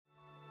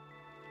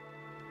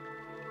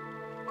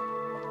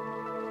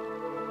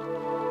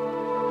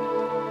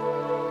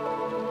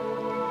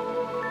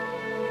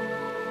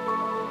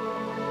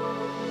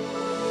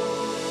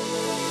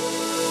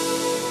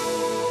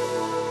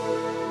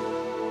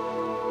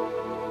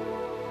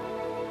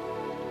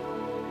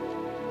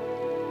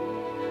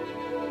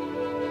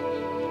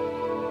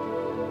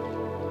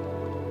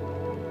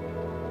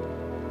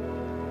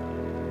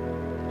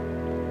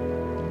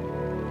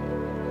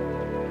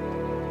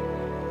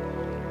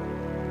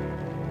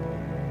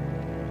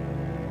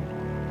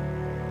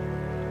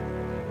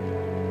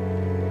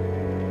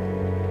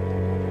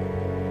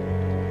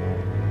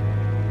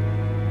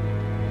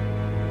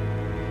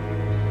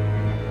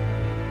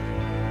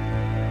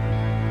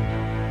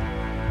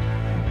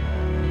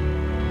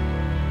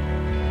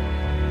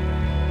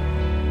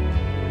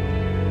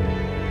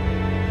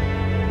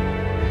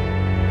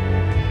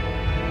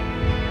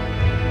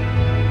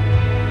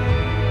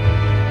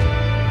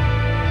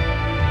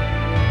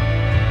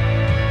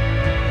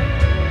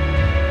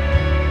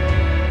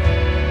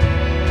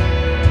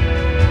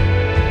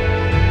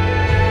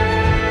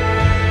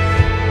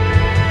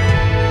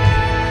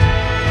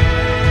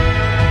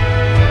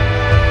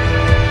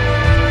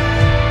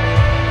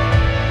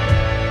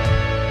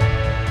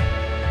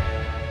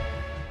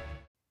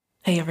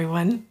Hey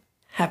everyone,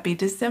 happy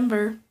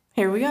December.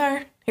 Here we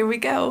are, here we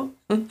go.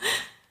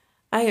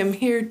 I am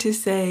here to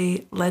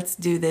say let's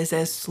do this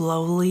as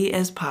slowly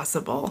as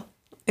possible.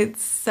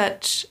 It's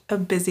such a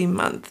busy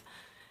month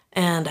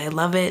and I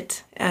love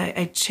it.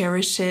 I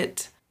cherish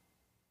it.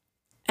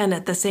 And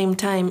at the same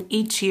time,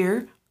 each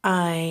year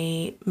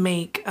I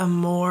make a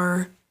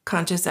more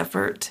conscious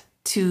effort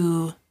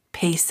to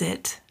pace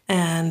it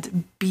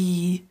and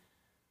be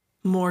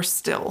more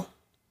still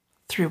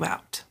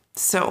throughout.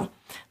 So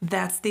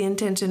that's the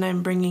intention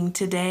I'm bringing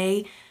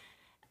today.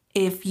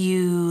 If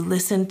you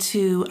listen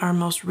to our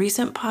most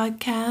recent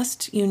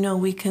podcast, you know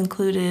we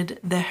concluded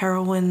the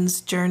heroine's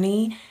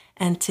journey.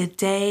 And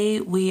today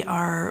we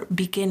are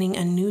beginning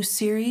a new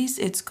series.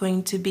 It's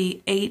going to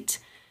be 8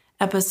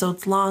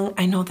 episodes long.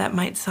 I know that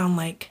might sound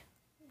like,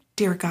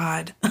 dear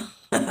God,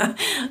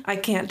 I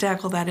can't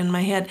tackle that in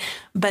my head.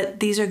 But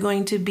these are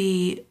going to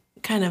be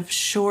kind of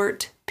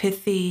short,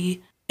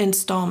 pithy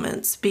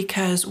installments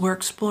because we're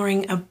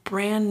exploring a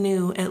brand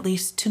new, at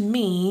least to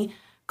me,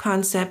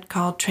 concept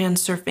called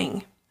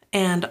Transurfing.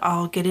 And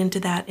I'll get into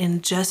that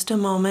in just a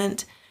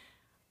moment.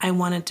 I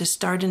wanted to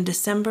start in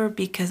December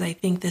because I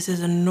think this is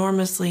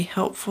enormously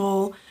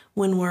helpful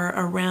when we're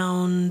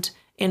around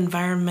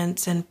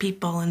environments and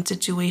people and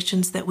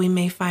situations that we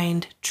may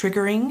find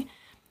triggering.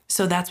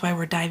 So that's why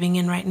we're diving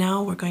in right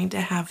now. We're going to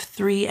have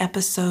 3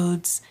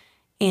 episodes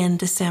in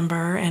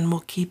December, and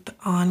we'll keep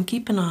on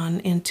keeping on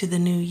into the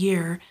new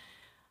year.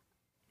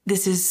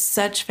 This is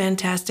such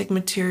fantastic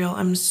material.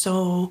 I'm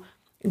so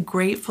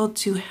grateful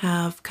to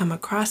have come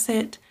across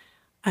it.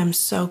 I'm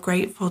so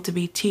grateful to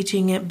be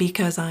teaching it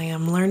because I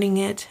am learning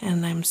it,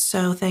 and I'm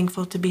so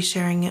thankful to be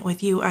sharing it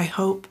with you. I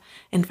hope,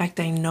 in fact,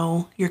 I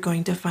know you're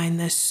going to find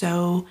this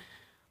so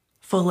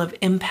full of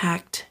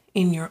impact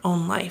in your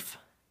own life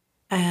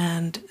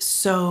and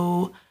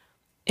so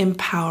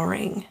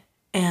empowering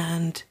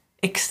and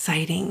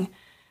exciting.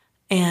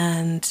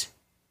 And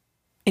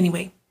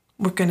anyway,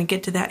 we're going to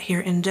get to that here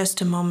in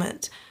just a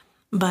moment.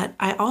 But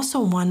I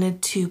also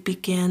wanted to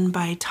begin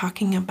by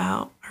talking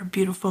about our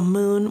beautiful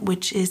moon,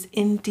 which is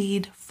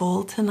indeed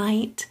full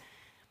tonight.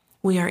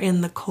 We are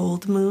in the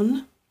cold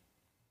moon.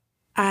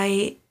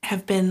 I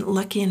have been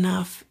lucky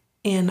enough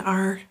in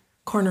our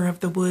corner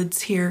of the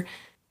woods here.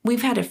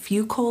 We've had a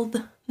few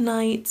cold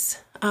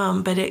nights,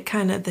 but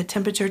the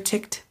temperature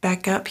ticked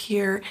back up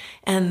here,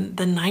 and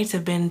the nights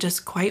have been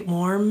just quite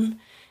warm,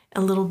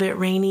 a little bit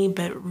rainy,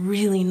 but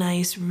really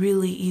nice,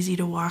 really easy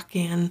to walk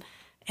in.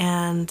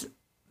 And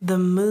the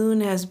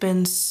moon has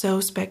been so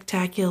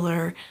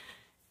spectacular.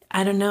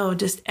 I don't know,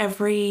 just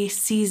every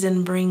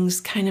season brings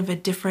kind of a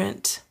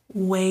different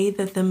way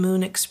that the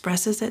moon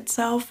expresses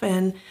itself.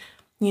 And,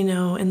 you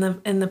know, in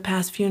the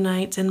past few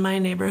nights in my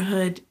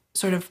neighborhood,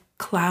 sort of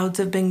clouds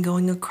have been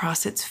going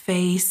across its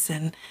face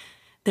and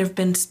there have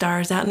been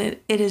stars out, and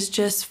it has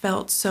just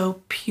felt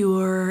so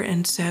pure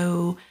and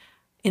so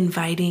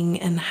inviting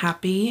and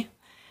happy.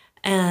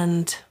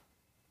 And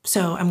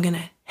so I'm going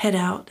to head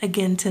out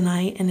again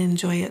tonight and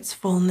enjoy its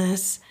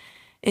fullness.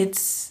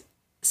 It's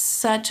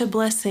such a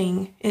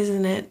blessing,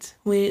 isn't it?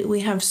 We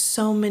have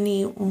so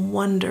many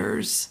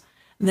wonders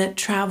that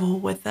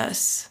travel with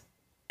us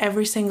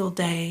every single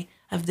day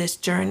of this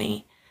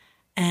journey.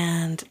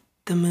 And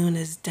the moon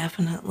is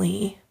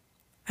definitely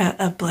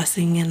a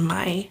blessing in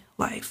my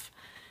life.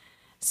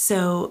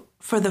 So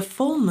for the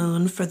full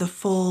moon, for the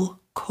full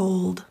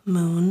cold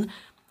moon,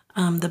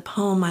 the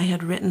poem I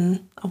had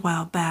written a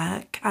while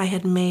back, I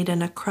had made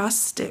an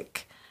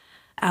acrostic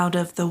out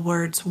of the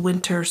words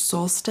winter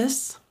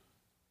solstice.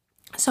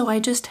 So I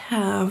just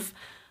have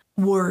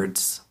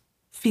words,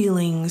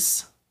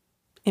 feelings,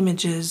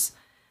 images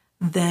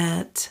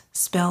that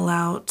spell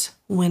out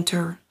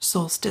winter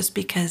solstice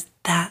because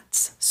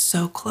that's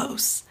so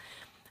close.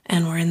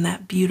 And we're in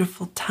that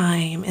beautiful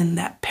time, in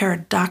that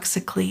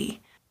paradoxically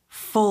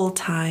full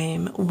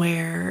time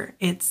where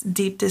it's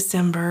deep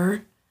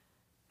December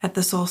at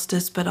the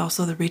solstice, but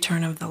also the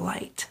return of the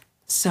light.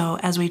 So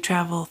as we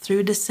travel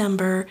through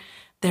December,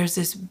 there's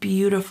this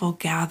beautiful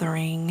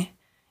gathering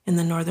in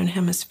the Northern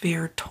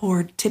Hemisphere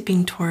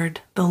tipping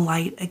toward the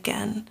light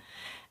again.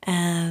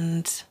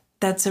 And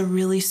that's a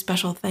really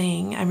special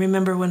thing. I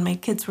remember when my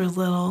kids were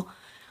little,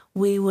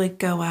 we would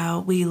go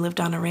out. We lived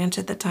on a ranch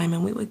at the time,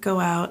 and we would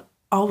go out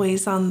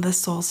always on the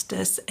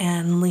solstice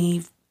and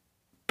leave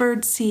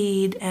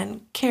birdseed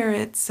and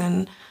carrots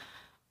and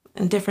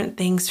different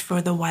things for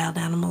the wild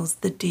animals,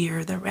 the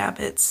deer, the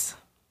rabbits,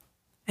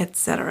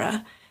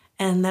 etc.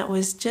 And that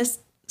was just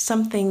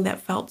something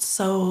that felt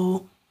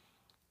so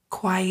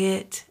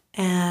quiet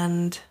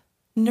and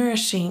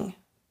nourishing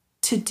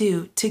to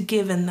do, to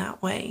give in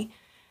that way.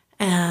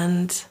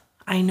 And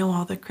I know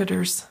all the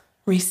critters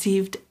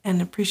received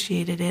and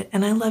appreciated it.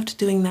 And I loved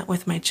doing that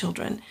with my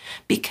children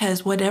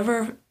because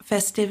whatever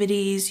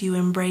festivities you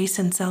embrace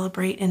and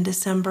celebrate in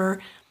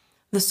December,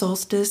 the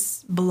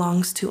solstice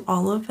belongs to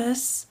all of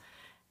us.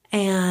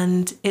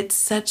 And it's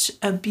such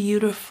a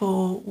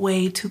beautiful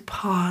way to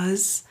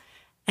pause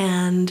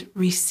and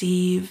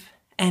receive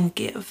and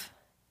give.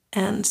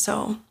 And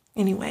so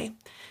anyway,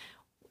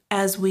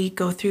 as we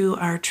go through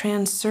our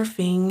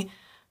Transurfing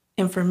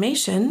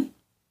information,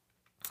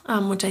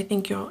 which I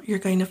think you're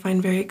going to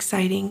find very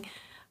exciting,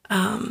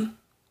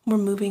 we're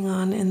moving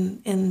on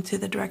into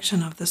the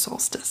direction of the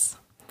solstice.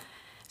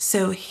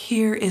 So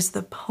here is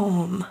the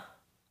poem: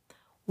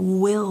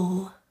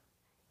 will,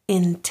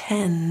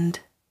 intend,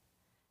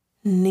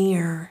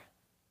 near,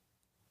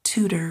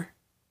 tutor,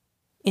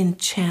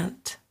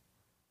 enchant,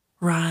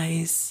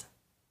 rise,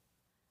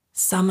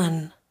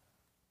 summon,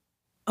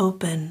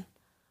 open,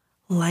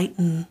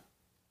 lighten,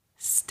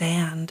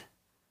 stand,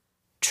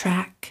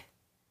 track,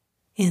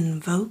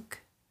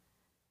 invoke,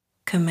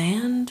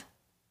 command,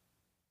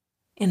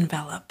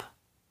 envelop.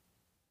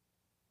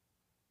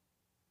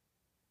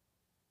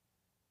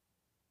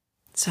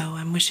 So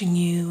I'm wishing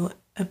you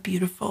a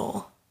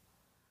beautiful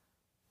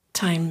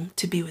time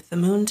to be with the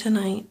moon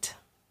tonight,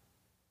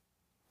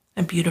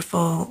 a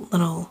beautiful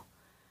little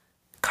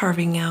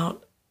carving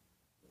out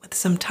with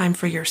some time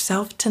for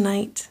yourself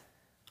tonight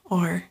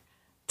or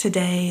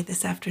today,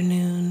 this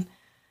afternoon.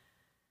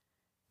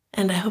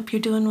 And I hope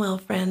you're doing well,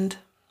 friend.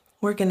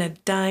 We're going to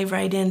dive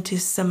right into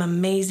some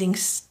amazing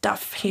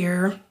stuff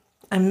here.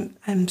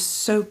 I'm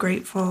so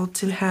grateful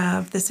to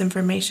have this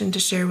information to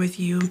share with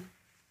you.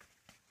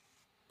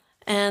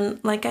 And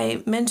like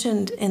I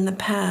mentioned in the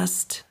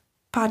past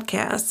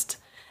podcast,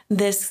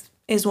 this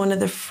is one of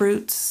the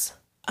fruits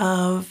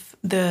of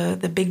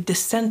the big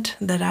descent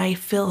that I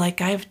feel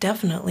like I've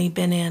definitely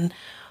been in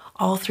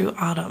all through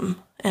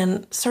autumn.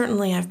 And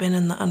certainly I've been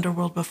in the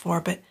underworld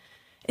before, but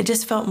it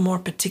just felt more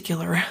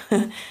particular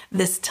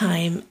this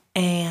time.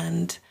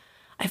 And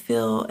I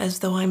feel as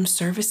though I'm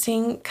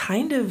servicing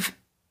kind of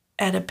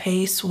at a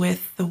pace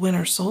with the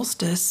winter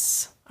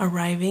solstice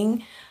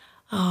arriving.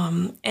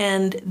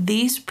 And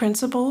these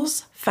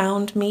principles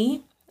found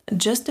me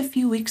just a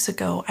few weeks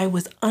ago. I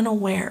was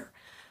unaware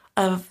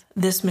of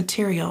this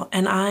material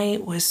and I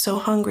was so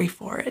hungry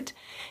for it.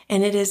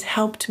 And it has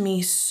helped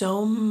me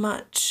so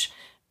much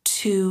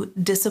to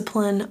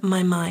discipline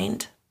my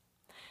mind.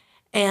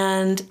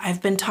 And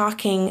I've been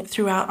talking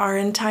throughout our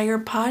entire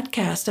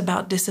podcast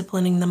about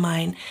disciplining the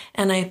mind.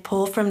 And I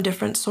pull from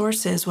different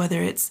sources,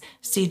 whether it's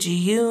C.G.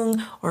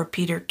 Jung or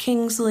Peter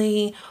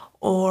Kingsley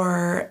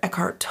or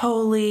Eckhart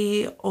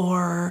Tolle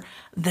or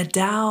the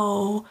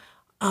Tao,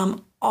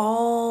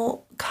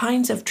 all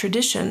kinds of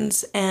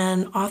traditions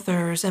and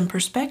authors and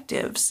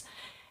perspectives.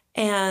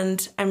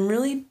 And I'm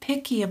really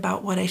picky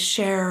about what I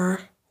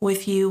share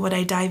with you, what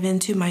I dive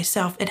into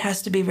myself. It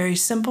has to be very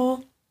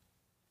simple,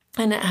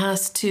 and it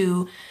has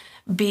to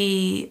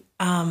be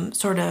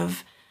sort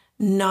of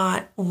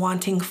not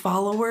wanting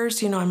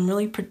followers. I'm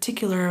really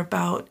particular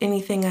about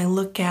anything I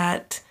look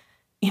at,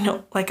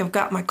 like I've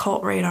got my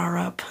cult radar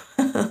up.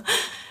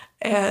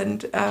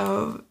 And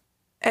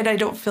I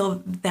don't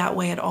feel that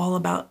way at all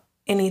about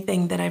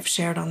anything that I've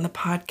shared on the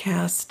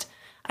podcast.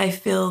 I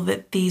feel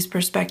that these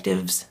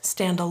perspectives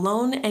stand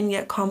alone and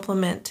yet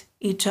complement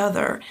each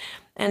other.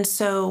 And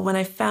so when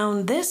it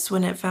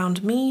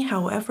found me,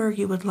 however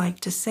you would like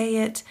to say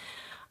it,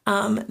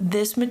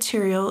 this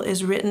material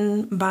is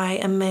written by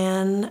a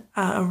man,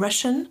 a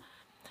Russian,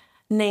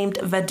 named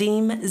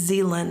Vadim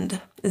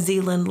Zeland.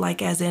 Zealand,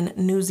 like as in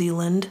New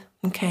Zealand.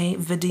 Okay,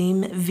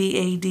 Vadim,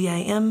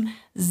 V-A-D-I-M,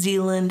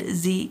 Zealand,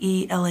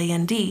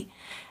 Z-E-L-A-N-D.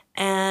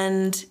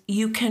 And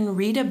you can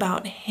read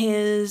about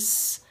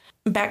his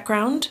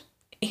background.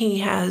 He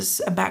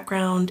has a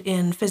background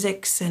in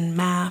physics and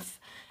math,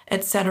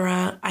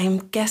 etc. I'm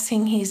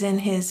guessing he's in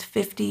his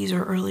 50s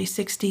or early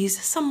 60s,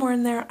 somewhere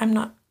in there. I'm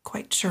not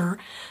quite sure.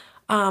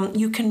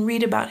 You can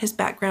read about his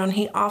background.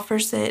 He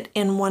offers it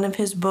in one of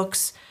his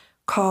books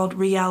called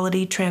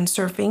Reality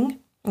Transurfing.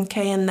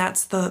 Okay, and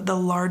that's the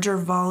larger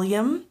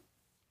volume.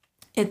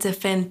 It's a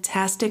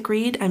fantastic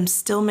read. I'm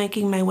still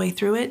making my way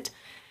through it.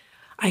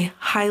 I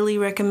highly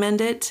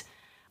recommend it.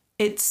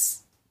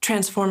 It's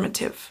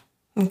transformative.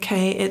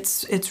 Okay,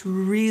 it's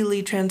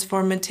really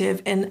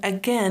transformative. And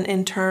again,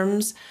 in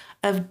terms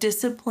of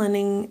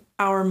disciplining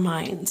our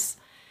minds.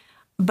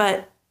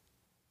 But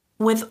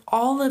with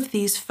all of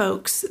these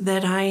folks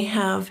that I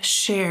have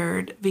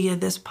shared via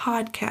this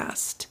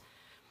podcast,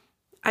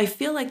 I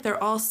feel like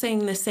they're all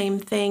saying the same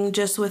thing,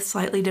 just with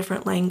slightly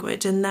different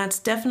language. And that's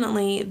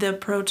definitely the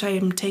approach I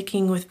am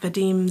taking with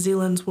Vadim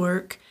Zeland's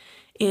work.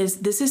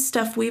 This is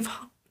stuff we've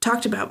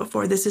talked about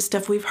before. This is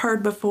stuff we've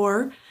heard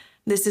before.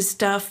 This is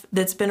stuff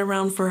that's been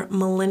around for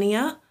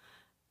millennia,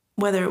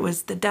 whether it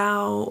was the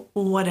Tao,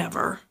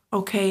 whatever,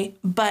 okay?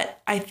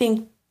 But I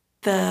think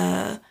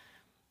the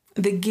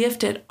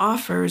gift it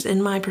offers,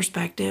 in my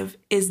perspective,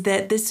 is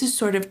that this is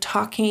sort of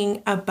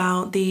talking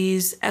about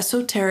these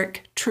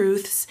esoteric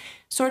truths,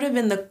 sort of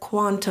in the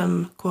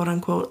quantum,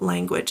 quote-unquote,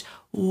 language.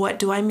 What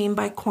do I mean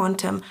by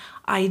quantum?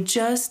 I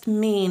just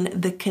mean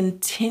the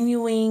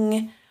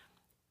continuing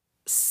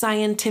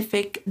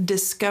scientific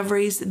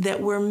discoveries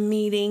that we're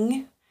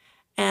meeting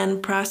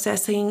and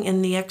processing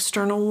in the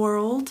external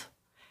world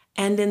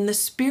and in the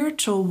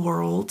spiritual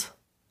world,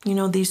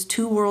 these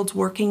two worlds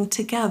working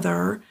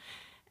together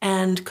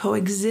and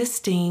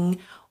coexisting,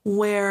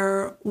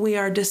 where we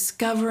are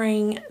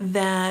discovering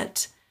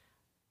that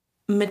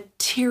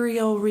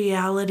material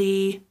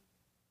reality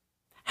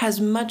has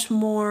much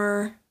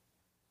more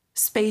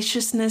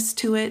spaciousness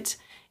to it.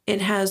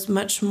 It has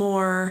much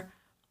more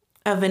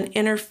of an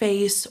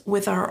interface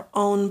with our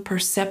own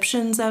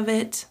perceptions of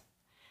it,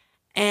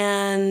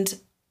 and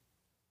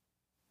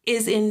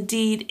is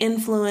indeed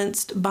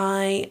influenced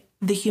by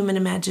the human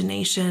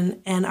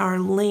imagination and our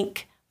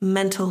link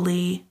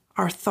mentally,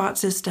 our thought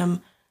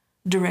system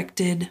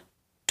directed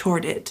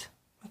toward it.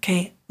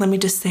 Okay, let me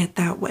just say it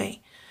that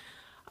way.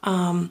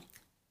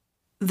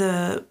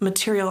 The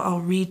material I'll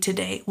read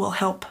today will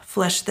help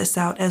flesh this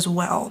out as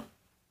well.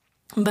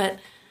 But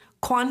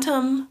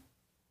quantum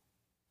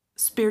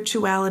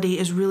spirituality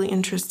is really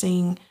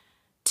interesting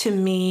to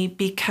me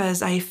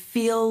because I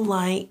feel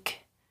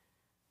like,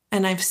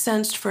 and I've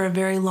sensed for a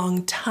very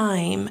long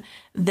time,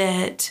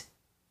 that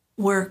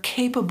we're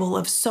capable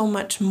of so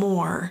much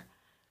more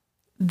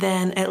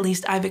than at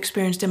least I've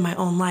experienced in my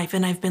own life.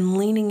 And I've been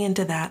leaning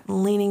into that.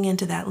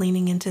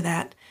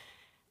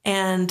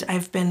 And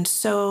I've been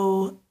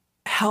so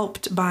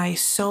helped by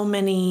so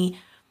many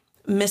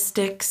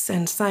mystics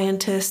and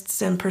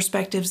scientists and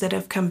perspectives that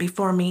have come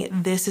before me.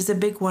 This is a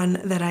big one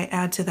that I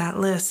add to that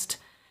list.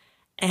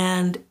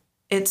 And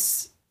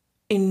it's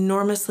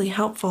enormously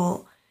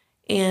helpful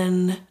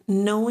in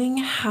knowing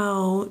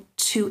how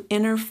to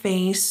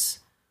interface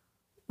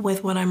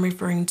with what I'm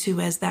referring to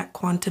as that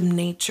quantum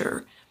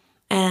nature.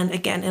 And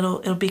again,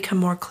 it'll become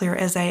more clear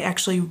as I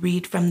actually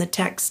read from the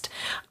text.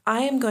 I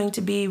am going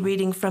to be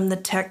reading from the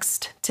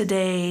text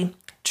today,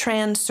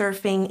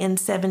 Transurfing in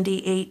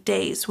 78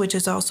 Days, which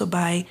is also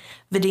by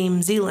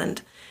Vadim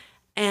Zeland.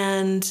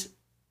 And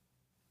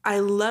I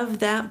love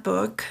that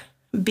book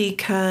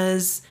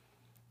because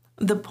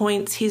the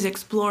points he's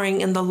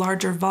exploring in the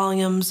larger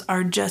volumes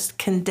are just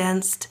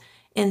condensed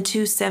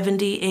into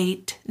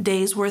 78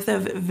 days worth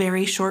of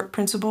very short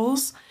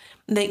principles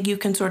that you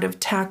can sort of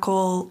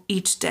tackle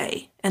each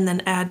day and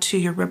then add to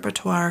your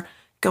repertoire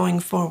going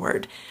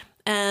forward.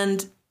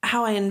 And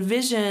how I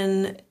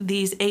envision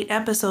these 8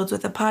 episodes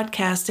with the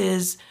podcast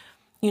is,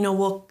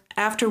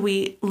 after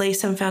we lay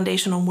some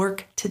foundational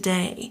work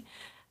today,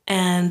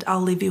 and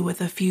I'll leave you with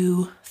a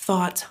few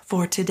thoughts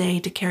for today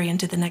to carry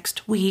into the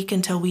next week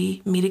until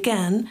we meet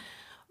again.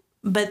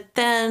 But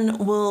then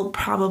we'll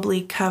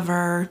probably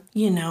cover,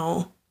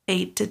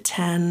 8 to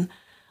 10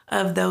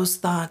 of those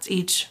thoughts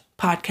each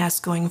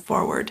podcast going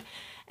forward.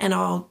 And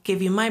I'll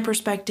give you my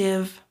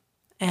perspective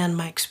and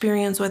my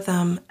experience with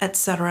them,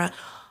 etc.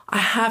 I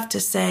have to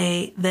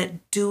say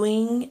that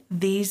doing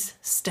these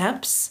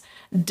steps,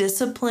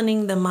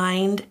 disciplining the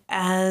mind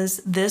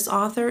as this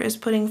author is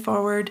putting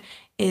forward,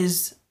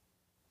 is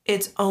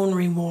its own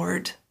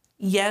reward.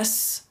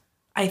 Yes,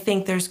 I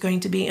think there's going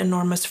to be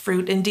enormous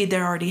fruit. Indeed,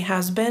 there already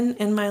has been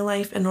in my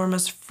life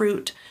enormous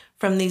fruit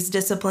from these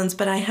disciplines.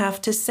 But I have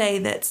to say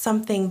that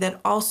something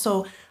that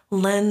also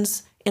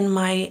lends, in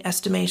my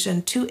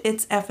estimation, to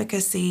its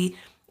efficacy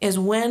is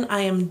when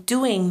I am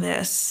doing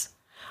this,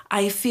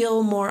 I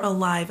feel more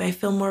alive, I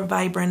feel more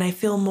vibrant, I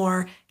feel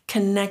more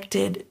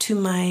connected to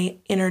my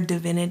inner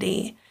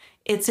divinity.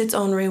 It's its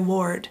own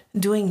reward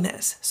doing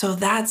this. So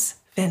that's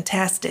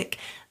fantastic.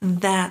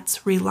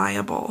 That's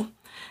reliable.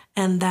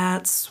 And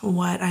that's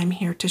what I'm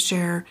here to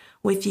share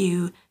with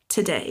you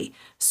today.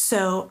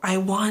 So I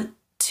want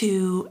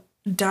to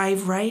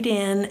dive right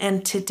in.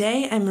 And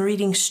today I'm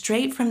reading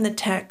straight from the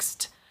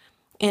text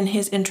in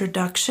his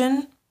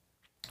introduction,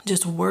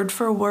 just word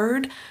for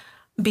word,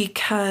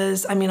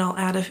 because, I'll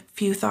add a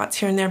few thoughts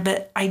here and there,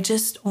 but I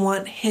just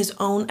want his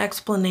own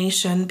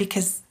explanation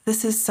because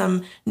this is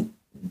some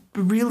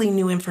really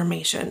new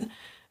information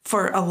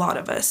for a lot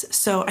of us.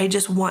 So I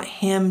just want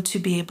him to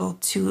be able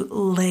to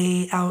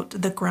lay out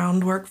the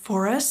groundwork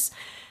for us.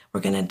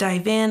 We're going to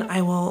dive in.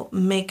 I will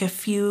make a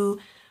few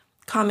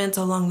comments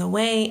along the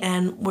way,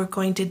 and we're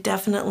going to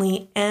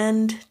definitely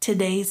end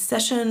today's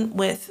session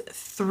with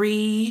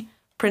 3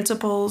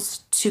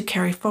 principles to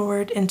carry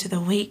forward into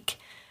the week.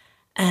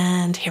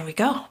 And here we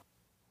go.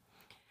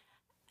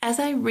 As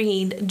I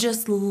read,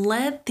 just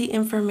let the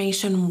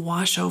information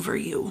wash over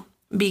you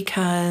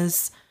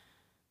because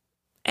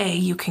A,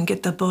 you can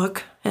get the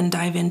book and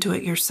dive into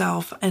it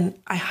yourself, and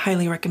I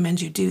highly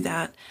recommend you do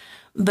that.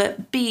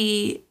 But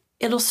B,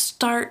 it'll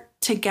start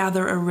to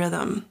gather a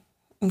rhythm,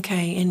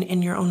 okay,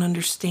 in your own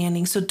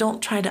understanding. So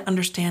don't try to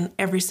understand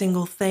every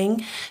single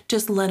thing.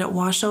 Just let it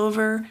wash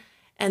over,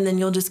 and then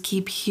you'll just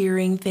keep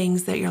hearing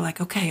things that you're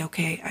like,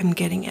 okay, I'm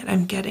getting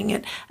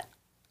it.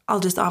 I'll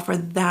just offer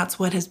that's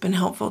what has been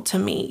helpful to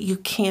me. You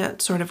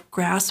can't sort of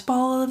grasp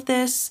all of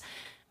this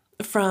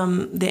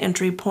from the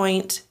entry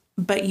point,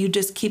 but you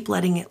just keep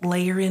letting it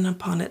layer in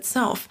upon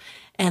itself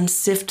and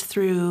sift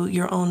through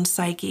your own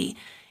psyche.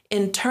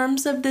 In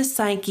terms of the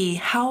psyche,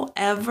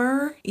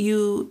 however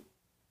you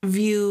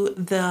view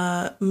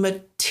the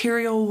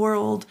material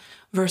world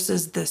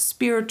versus the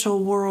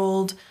spiritual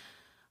world,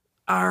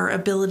 our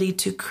ability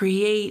to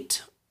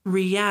create,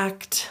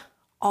 react,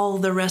 all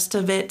the rest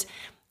of it,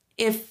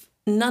 if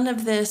none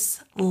of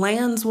this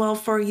lands well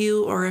for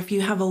you, or if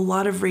you have a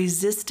lot of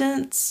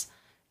resistance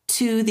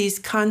to these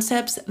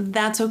concepts,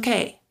 that's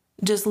okay.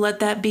 Just let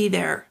that be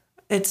there.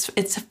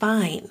 It's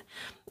fine.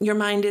 Your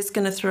mind is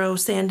going to throw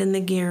sand in the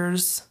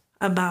gears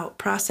about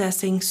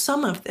processing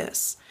some of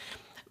this.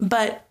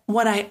 But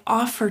what I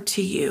offer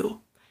to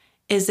you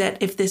is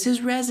that if this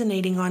is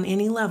resonating on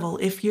any level,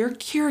 if you're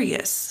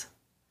curious,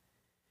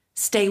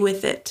 stay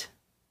with it.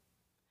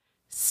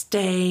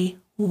 Stay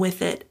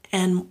with it.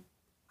 And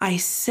I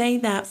say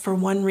that for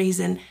one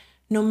reason.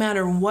 No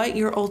matter what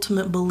your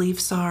ultimate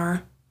beliefs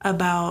are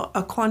about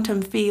a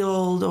quantum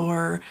field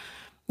or,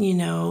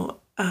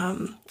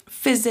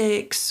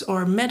 physics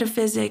or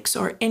metaphysics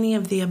or any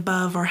of the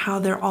above, or how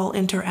they're all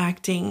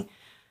interacting,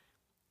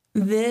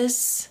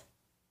 this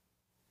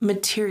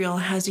material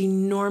has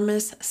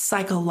enormous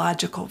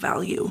psychological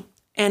value.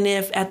 And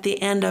if at the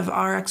end of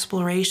our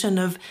exploration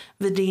of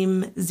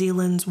Vadim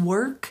Zeland's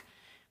work,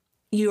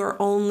 you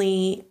are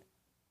only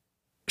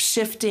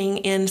shifting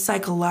in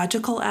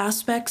psychological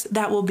aspects,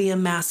 that will be a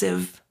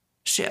massive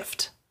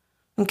shift.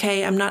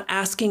 Okay, I'm not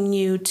asking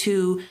you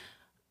to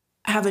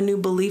have a new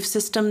belief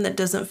system that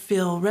doesn't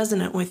feel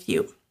resonant with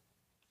you.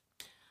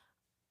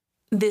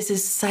 This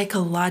is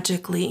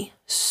psychologically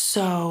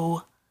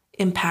so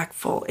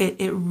impactful.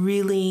 It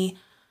really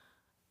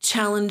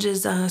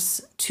challenges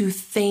us to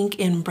think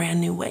in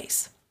brand new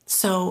ways.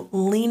 So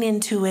lean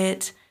into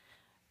it,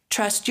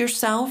 trust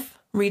yourself,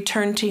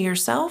 return to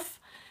yourself,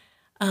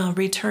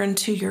 return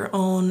to your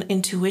own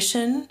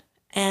intuition,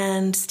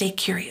 and stay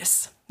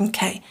curious.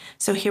 Okay,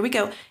 so here we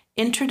go.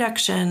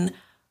 Introduction.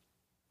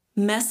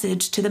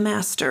 Message to the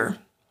master.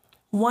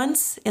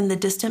 Once in the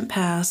distant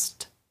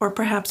past, or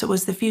perhaps it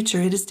was the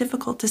future, it is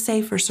difficult to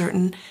say for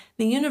certain,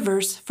 the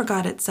universe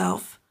forgot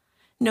itself.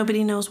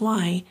 Nobody knows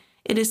why.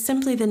 It is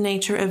simply the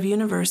nature of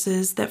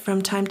universes that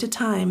from time to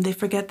time they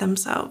forget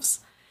themselves.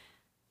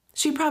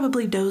 She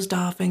probably dozed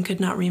off and could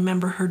not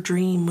remember her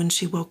dream when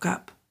she woke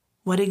up.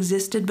 What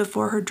existed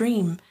before her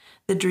dream?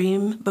 The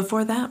dream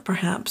before that,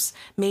 perhaps.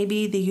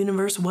 Maybe the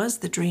universe was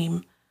the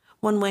dream.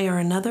 One way or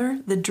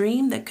another, the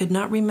dream that could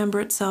not remember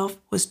itself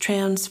was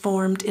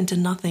transformed into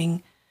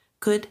nothing.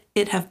 Could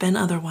it have been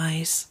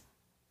otherwise?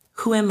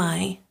 Who am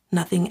I?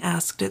 Nothing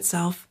asked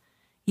itself.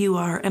 You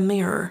are a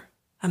mirror,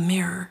 a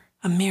mirror,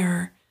 a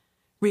mirror.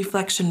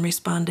 Reflection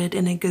responded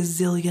in a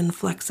gazillion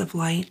flecks of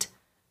light.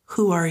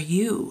 Who are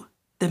you?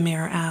 The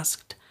mirror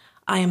asked.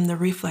 I am the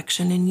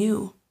reflection in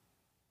you.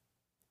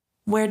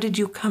 Where did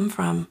you come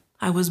from?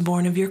 I was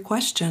born of your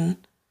question.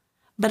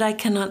 But I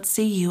cannot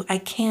see you. I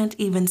can't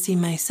even see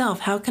myself.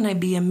 How can I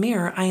be a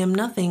mirror? I am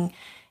nothing.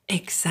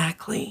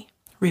 Exactly,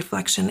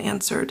 reflection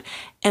answered.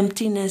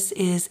 Emptiness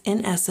is,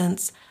 in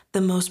essence,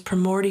 the most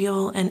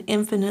primordial and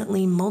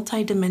infinitely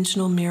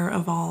multidimensional mirror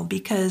of all,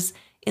 because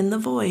in the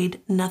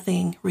void,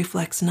 nothing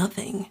reflects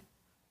nothing.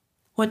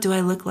 What do I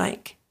look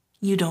like?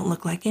 You don't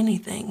look like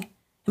anything.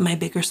 Am I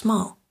big or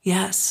small?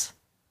 Yes.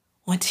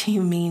 What do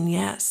you mean,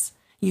 yes?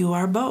 You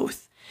are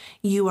both.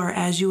 You are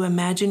as you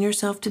imagine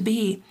yourself to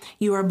be.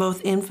 You are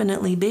both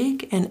infinitely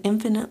big and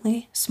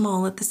infinitely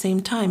small at the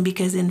same time,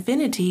 because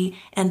infinity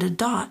and a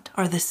dot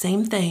are the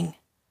same thing.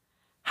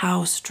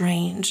 How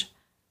strange.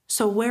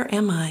 So where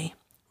am I?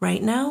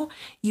 Right now,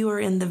 you are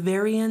in the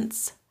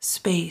variance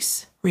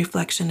space,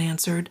 reflection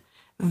answered.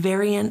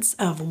 Variance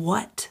of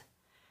what?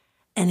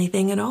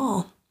 Anything at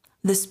all.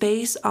 The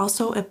space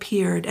also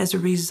appeared as a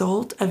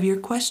result of your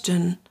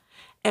question.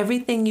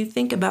 Everything you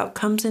think about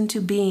comes into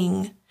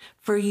being,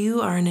 for you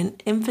are an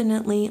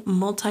infinitely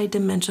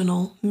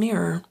multidimensional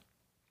mirror.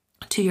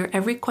 To your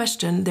every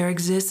question, there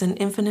exists an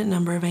infinite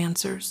number of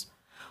answers.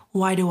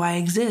 Why do I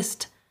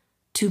exist?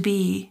 To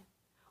be.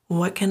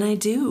 What can I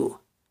do?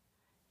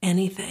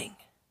 Anything.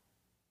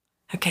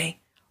 Okay,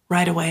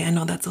 right away, I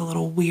know that's a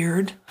little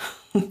weird.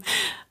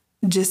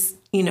 Just,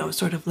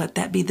 sort of let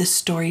that be the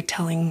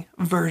storytelling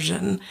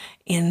version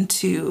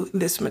into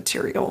this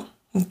material.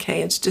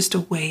 Okay, it's just a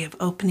way of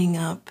opening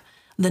up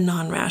the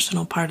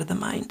non-rational part of the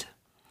mind.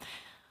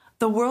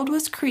 The world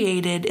was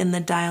created in the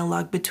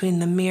dialogue between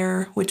the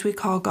mirror, which we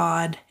call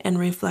God, and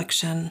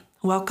reflection.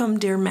 Welcome,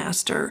 dear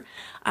Master.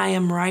 I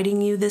am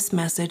writing you this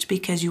message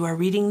because you are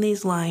reading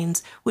these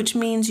lines, which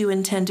means you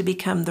intend to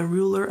become the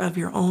ruler of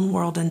your own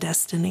world and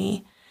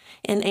destiny.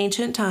 In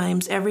ancient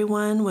times,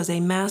 everyone was a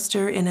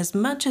master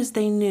inasmuch as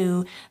they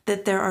knew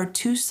that there are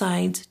two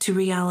sides to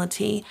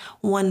reality,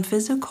 one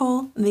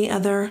physical, the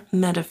other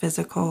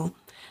metaphysical.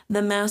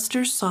 The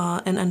masters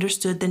saw and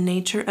understood the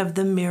nature of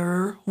the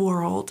mirror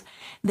world.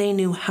 They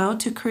knew how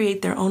to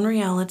create their own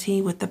reality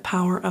with the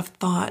power of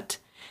thought.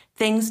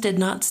 Things did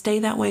not stay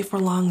that way for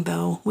long,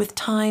 though. With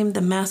time,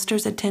 the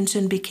master's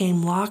attention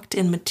became locked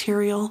in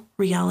material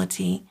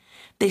reality.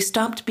 They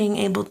stopped being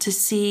able to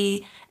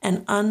see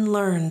and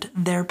unlearned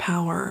their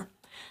power.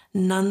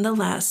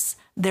 Nonetheless,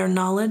 their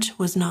knowledge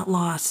was not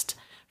lost.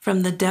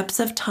 From the depths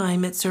of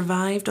time, it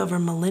survived over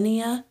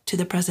millennia to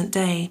the present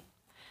day.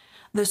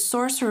 The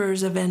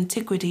sorcerers of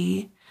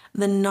antiquity,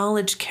 the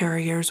knowledge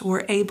carriers,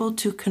 were able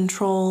to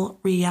control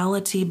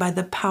reality by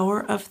the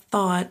power of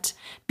thought,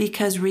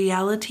 because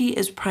reality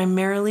is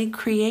primarily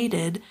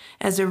created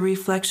as a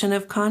reflection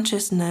of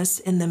consciousness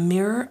in the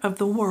mirror of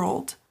the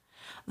world.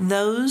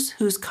 Those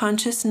whose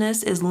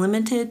consciousness is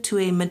limited to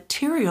a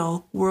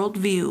material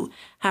worldview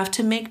have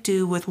to make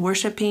do with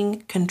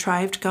worshiping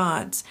contrived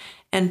gods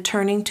and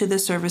turning to the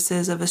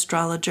services of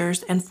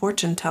astrologers and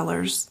fortune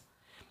tellers.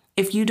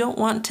 If you don't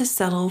want to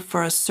settle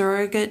for a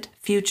surrogate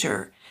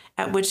future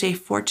at which a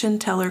fortune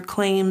teller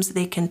claims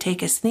they can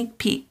take a sneak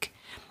peek,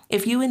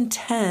 if you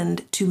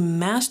intend to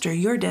master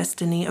your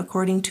destiny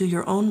according to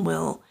your own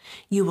will,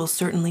 you will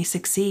certainly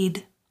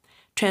succeed.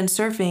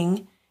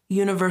 Transurfing,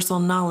 universal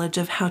knowledge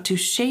of how to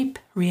shape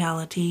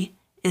reality,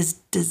 is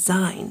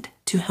designed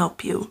to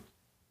help you.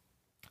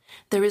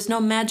 There is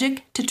no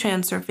magic to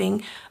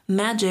transurfing.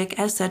 Magic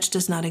as such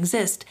does not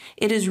exist.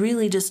 It is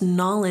really just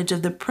knowledge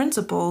of the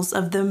principles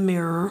of the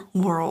mirror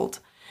world.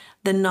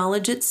 The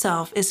knowledge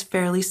itself is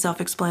fairly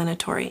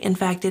self-explanatory. In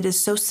fact, it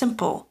is so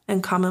simple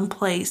and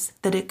commonplace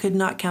that it could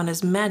not count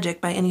as magic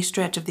by any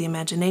stretch of the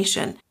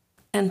imagination.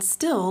 And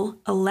still,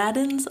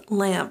 Aladdin's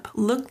lamp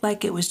looked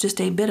like it was just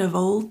a bit of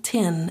old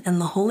tin, and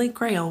the Holy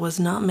Grail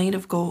was not made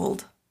of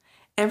gold.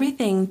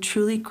 Everything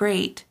truly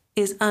great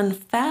is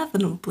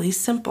unfathomably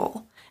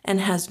simple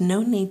and has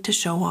no need to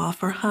show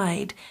off or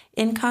hide.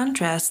 In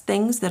contrast,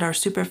 things that are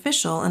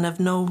superficial and of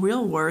no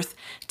real worth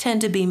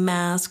tend to be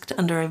masked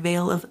under a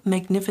veil of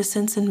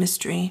magnificence and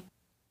mystery.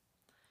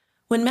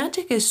 When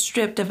magic is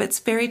stripped of its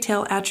fairy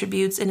tale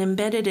attributes and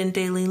embedded in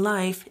daily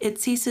life,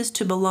 it ceases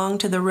to belong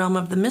to the realm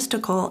of the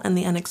mystical and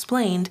the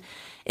unexplained.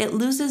 It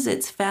loses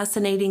its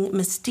fascinating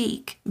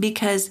mystique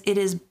because it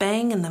is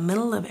bang in the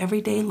middle of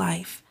everyday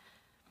life.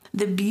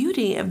 The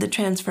beauty of the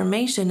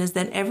transformation is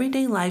that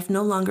everyday life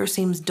no longer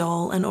seems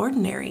dull and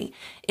ordinary.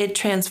 It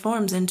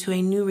transforms into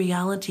a new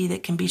reality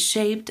that can be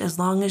shaped as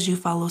long as you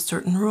follow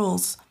certain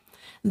rules.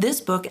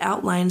 This book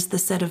outlines the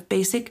set of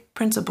basic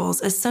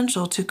principles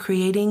essential to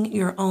creating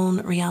your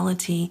own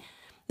reality.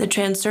 The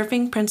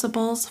transurfing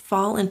principles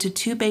fall into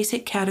two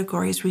basic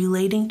categories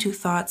relating to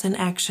thoughts and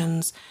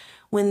actions.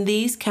 When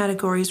these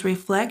categories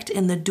reflect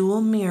in the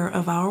dual mirror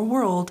of our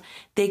world,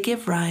 they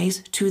give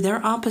rise to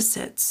their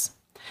opposites.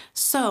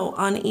 So,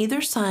 on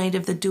either side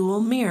of the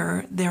dual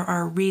mirror, there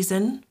are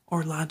reason,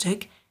 or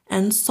logic,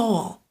 and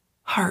soul,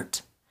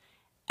 heart,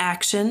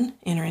 action,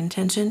 inner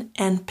intention,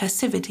 and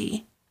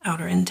passivity,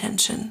 outer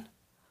intention.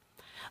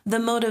 The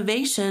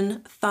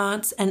motivation,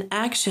 thoughts, and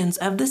actions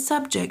of the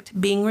subject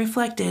being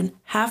reflected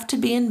have to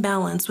be in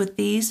balance with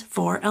these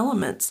four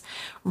elements.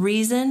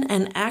 Reason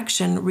and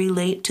action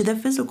relate to the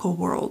physical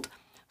world.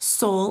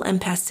 Soul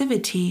and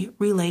passivity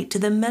relate to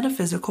the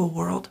metaphysical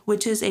world,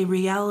 which is a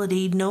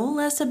reality no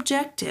less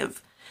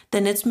objective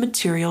than its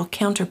material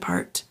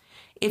counterpart.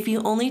 If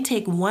you only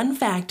take one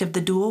fact of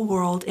the dual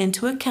world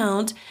into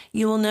account,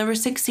 you will never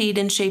succeed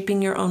in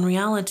shaping your own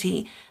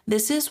reality.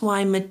 This is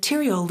why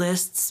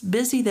materialists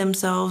busy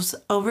themselves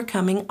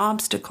overcoming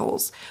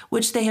obstacles,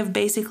 which they have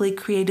basically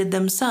created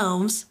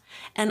themselves,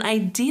 and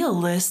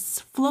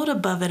idealists float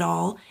above it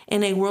all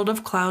in a world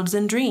of clouds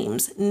and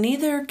dreams.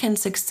 Neither can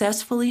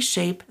successfully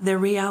shape their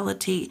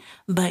reality,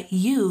 but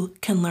you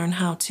can learn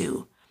how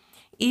to.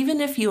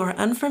 Even if you are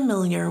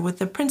unfamiliar with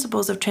the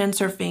principles of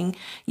transurfing,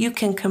 you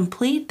can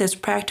complete this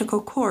practical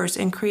course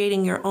in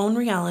creating your own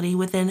reality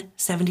within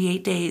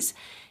 78 days.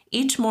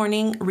 Each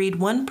morning, read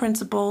one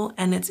principle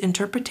and its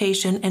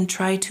interpretation and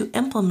try to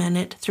implement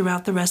it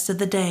throughout the rest of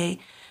the day.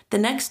 The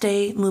next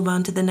day, move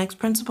on to the next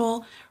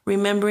principle,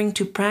 remembering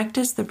to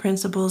practice the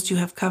principles you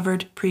have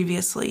covered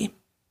previously.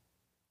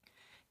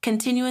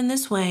 Continue in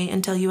this way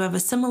until you have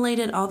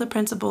assimilated all the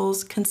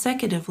principles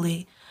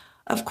consecutively.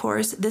 Of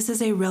course, this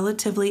is a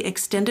relatively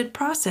extended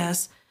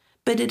process,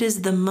 but it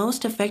is the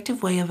most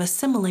effective way of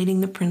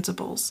assimilating the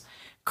principles.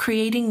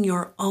 Creating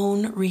your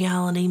own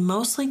reality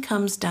mostly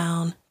comes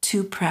down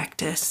to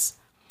practice.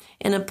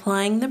 In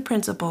applying the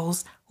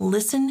principles,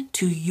 listen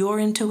to your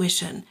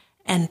intuition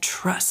and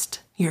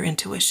trust your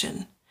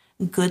intuition.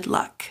 Good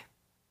luck.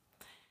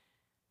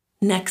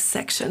 Next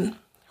section,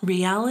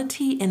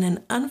 reality in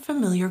an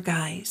unfamiliar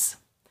guise.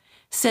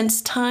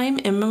 Since time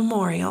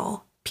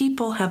immemorial,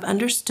 people have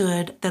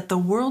understood that the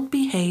world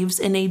behaves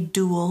in a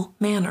dual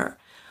manner.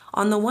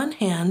 On the one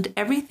hand,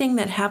 everything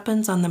that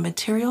happens on the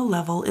material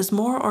level is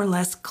more or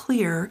less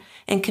clear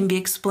and can be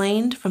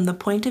explained from the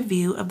point of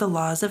view of the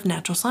laws of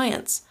natural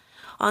science.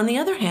 On the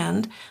other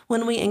hand,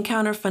 when we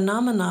encounter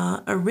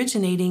phenomena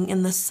originating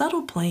in the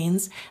subtle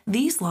planes,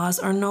 these laws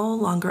are no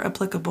longer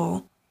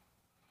applicable.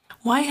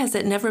 Why has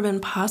it never been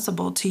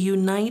possible to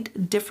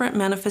unite different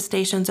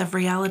manifestations of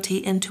reality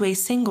into a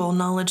single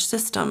knowledge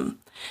system?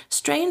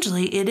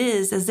 Strangely, it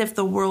is as if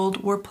the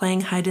world were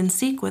playing hide and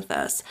seek with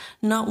us,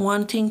 not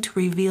wanting to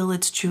reveal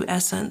its true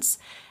essence.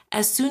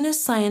 As soon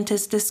as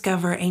scientists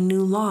discover a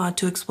new law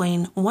to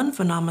explain one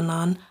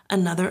phenomenon,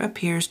 another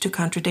appears to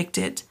contradict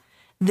it.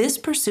 This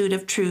pursuit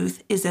of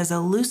truth is as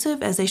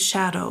elusive as a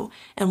shadow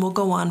and will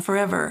go on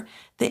forever.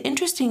 The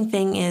interesting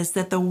thing is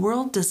that the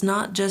world does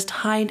not just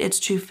hide its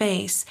true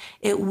face,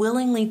 it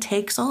willingly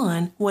takes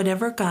on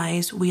whatever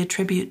guise we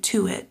attribute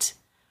to it.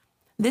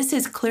 This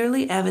is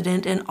clearly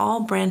evident in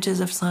all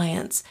branches of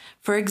science.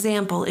 For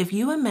example, if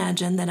you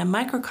imagine that a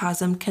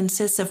microcosm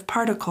consists of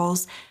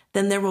particles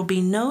then there will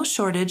be no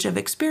shortage of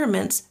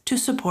experiments to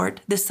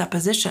support this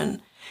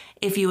supposition.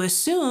 If you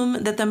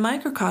assume that the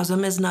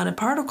microcosm is not a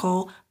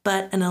particle,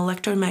 but an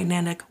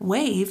electromagnetic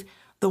wave,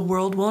 the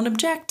world won't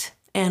object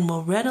and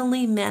will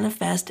readily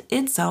manifest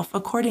itself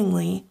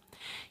accordingly.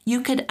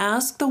 You could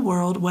ask the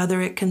world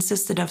whether it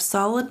consisted of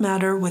solid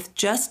matter with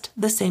just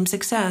the same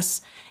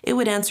success. It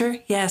would answer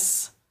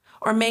yes.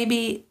 Or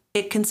maybe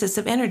it consists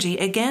of energy.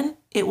 Again,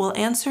 it will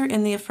answer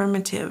in the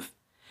affirmative.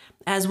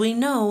 As we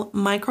know,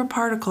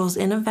 microparticles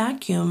in a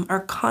vacuum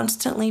are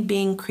constantly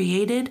being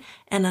created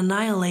and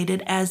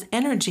annihilated as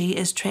energy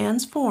is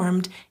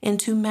transformed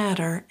into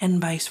matter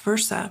and vice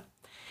versa.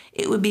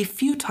 It would be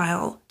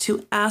futile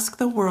to ask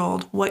the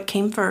world what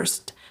came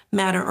first,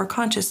 matter or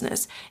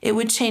consciousness. It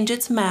would change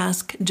its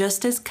mask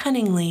just as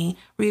cunningly,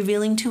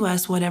 revealing to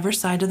us whatever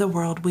side of the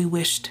world we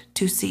wished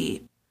to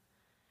see.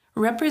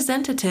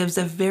 Representatives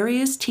of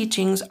various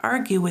teachings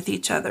argue with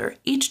each other,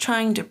 each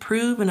trying to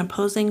prove an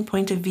opposing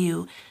point of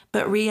view,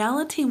 but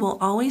reality will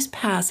always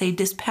pass a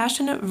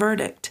dispassionate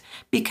verdict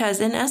because,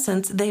 in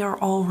essence, they are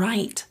all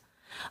right.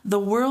 The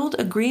world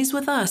agrees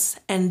with us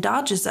and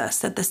dodges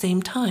us at the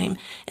same time.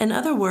 In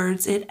other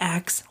words, it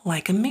acts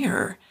like a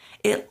mirror.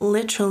 It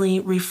literally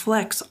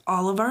reflects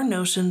all of our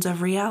notions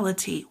of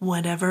reality,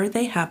 whatever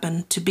they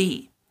happen to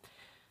be.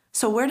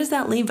 So where does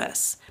that leave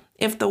us?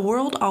 If the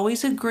world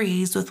always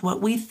agrees with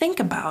what we think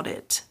about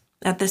it,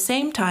 at the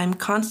same time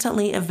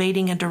constantly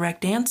evading a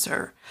direct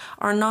answer,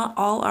 are not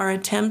all our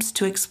attempts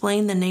to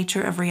explain the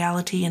nature of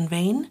reality in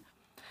vain?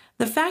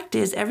 The fact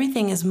is,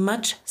 everything is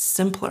much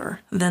simpler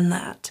than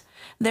that.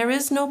 There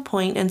is no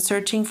point in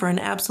searching for an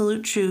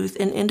absolute truth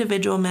in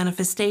individual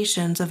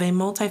manifestations of a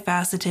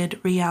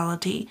multifaceted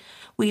reality.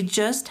 We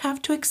just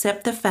have to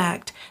accept the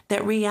fact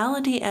that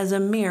reality as a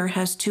mirror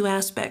has two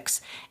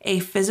aspects, a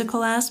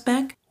physical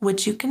aspect,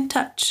 which you can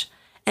touch,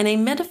 and a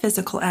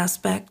metaphysical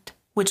aspect,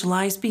 which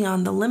lies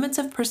beyond the limits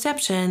of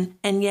perception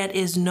and yet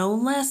is no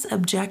less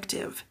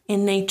objective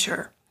in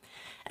nature.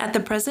 At the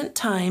present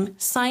time,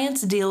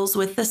 science deals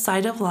with the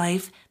side of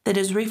life that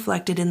is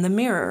reflected in the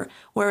mirror,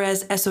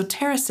 whereas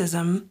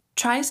esotericism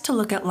tries to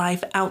look at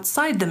life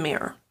outside the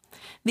mirror.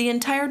 The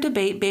entire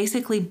debate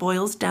basically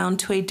boils down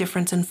to a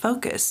difference in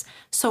focus.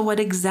 So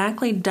what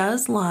exactly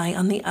does lie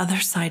on the other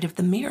side of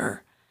the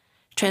mirror?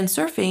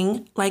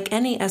 Transurfing, like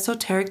any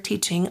esoteric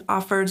teaching,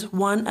 offers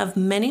one of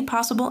many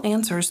possible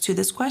answers to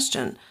this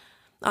question.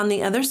 On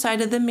the other side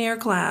of the mirror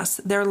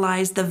glass, there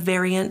lies the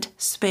variant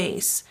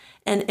space,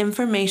 an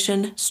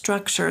information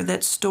structure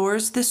that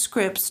stores the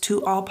scripts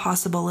to all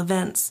possible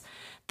events.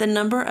 The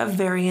number of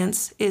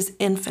variants is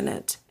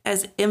infinite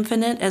as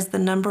the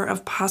number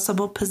of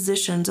possible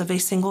positions of a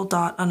single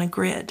dot on a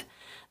grid.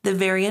 The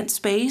variant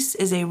space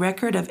is a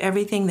record of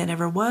everything that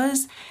ever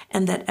was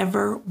and that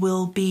ever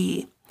will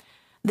be.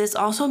 This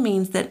also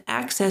means that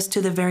access to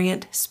the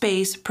variant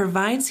space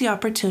provides the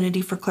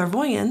opportunity for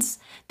clairvoyance.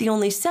 The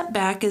only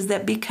setback is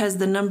that because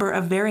the number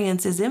of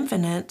variants is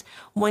infinite,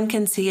 one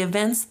can see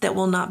events that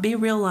will not be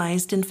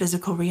realized in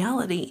physical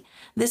reality.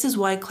 This is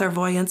why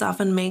clairvoyants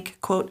often make,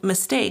 quote,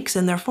 mistakes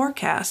in their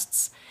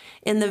forecasts.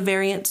 In the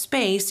variant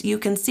space, you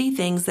can see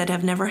things that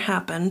have never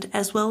happened,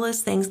 as well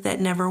as things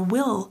that never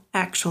will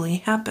actually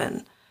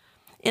happen.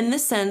 In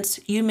this sense,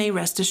 you may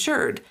rest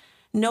assured.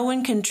 No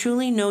one can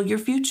truly know your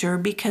future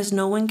because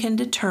no one can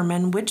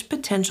determine which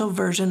potential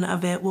version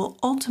of it will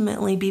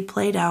ultimately be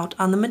played out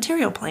on the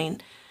material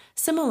plane.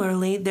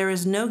 Similarly, there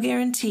is no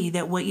guarantee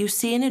that what you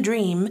see in a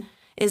dream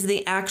is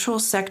the actual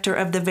sector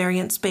of the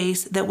variant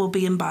space that will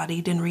be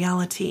embodied in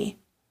reality.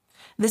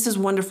 This is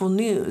wonderful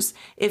news.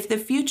 If the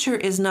future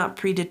is not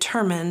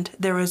predetermined,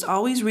 there is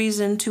always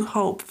reason to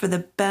hope for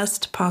the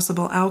best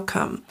possible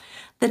outcome.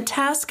 The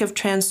task of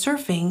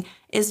transurfing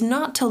is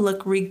not to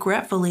look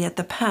regretfully at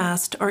the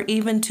past or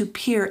even to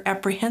peer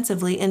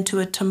apprehensively into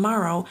a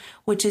tomorrow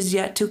which is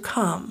yet to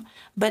come,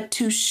 but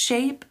to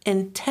shape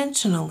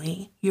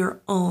intentionally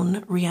your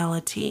own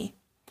reality.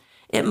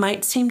 It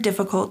might seem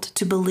difficult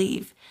to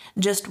believe.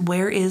 Just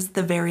where is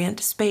the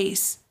variant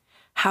space?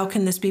 How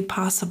can this be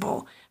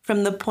possible?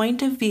 From the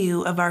point of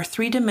view of our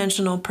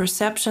three-dimensional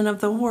perception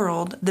of the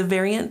world, the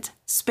variant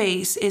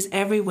space is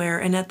everywhere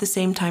and at the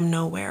same time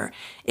nowhere.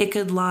 It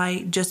could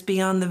lie just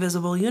beyond the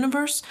visible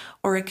universe,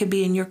 or it could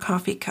be in your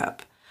coffee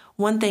cup.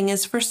 One thing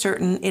is for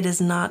certain, it is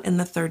not in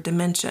the third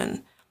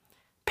dimension.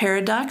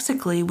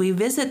 Paradoxically, we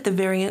visit the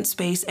variant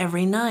space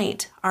every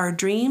night. Our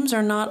dreams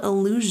are not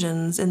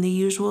illusions in the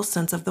usual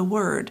sense of the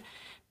word.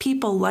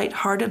 People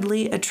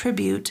lightheartedly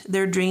attribute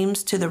their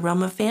dreams to the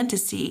realm of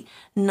fantasy,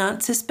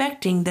 not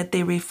suspecting that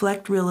they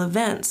reflect real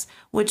events,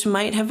 which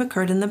might have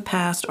occurred in the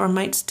past or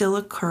might still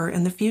occur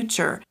in the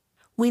future.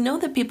 We know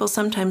that people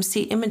sometimes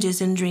see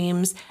images in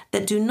dreams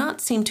that do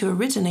not seem to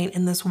originate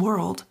in this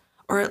world,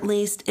 or at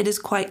least it is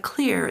quite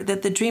clear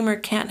that the dreamer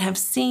can't have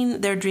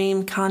seen their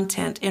dream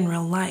content in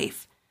real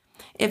life.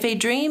 If a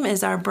dream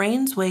is our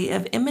brain's way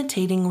of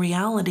imitating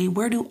reality,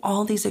 where do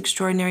all these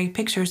extraordinary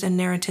pictures and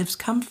narratives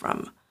come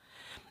from?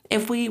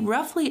 If we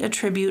roughly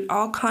attribute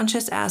all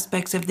conscious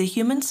aspects of the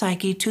human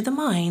psyche to the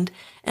mind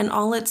and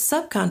all its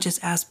subconscious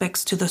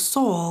aspects to the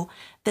soul,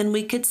 then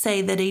we could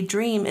say that a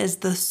dream is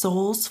the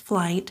soul's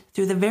flight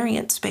through the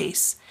variant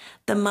space.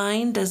 The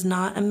mind does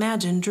not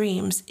imagine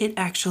dreams, it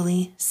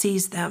actually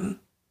sees them.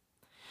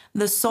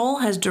 The soul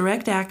has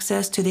direct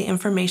access to the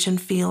information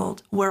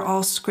field, where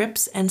all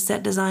scripts and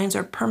set designs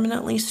are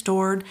permanently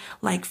stored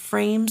like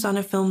frames on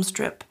a film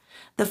strip.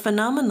 The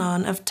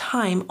phenomenon of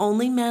time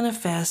only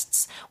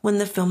manifests when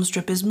the film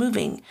strip is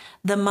moving.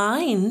 The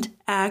mind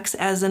acts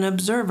as an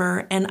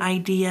observer and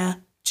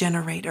idea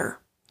generator.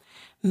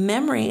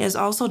 Memory is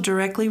also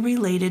directly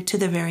related to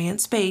the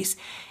variant space.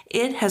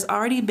 It has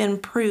already been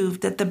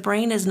proved that the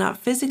brain is not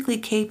physically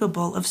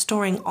capable of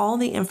storing all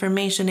the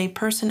information a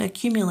person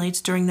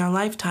accumulates during their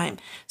lifetime.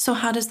 So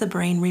how does the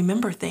brain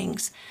remember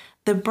things?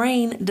 The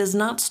brain does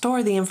not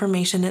store the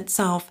information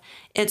itself.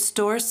 It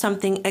stores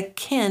something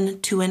akin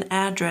to an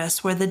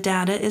address where the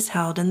data is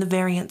held in the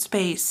variant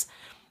space.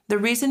 The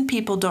reason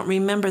people don't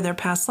remember their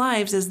past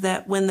lives is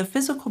that when the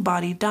physical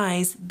body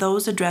dies,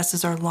 those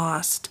addresses are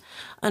lost.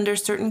 Under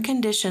certain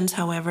conditions,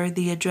 however,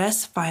 the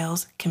address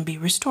files can be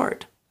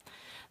restored.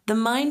 The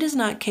mind is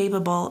not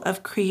capable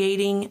of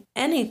creating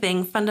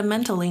anything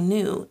fundamentally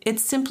new. It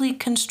simply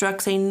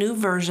constructs a new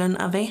version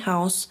of a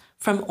house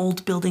from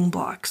old building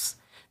blocks.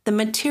 The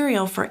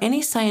material for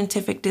any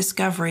scientific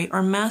discovery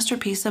or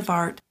masterpiece of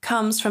art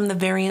comes from the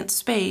variant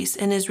space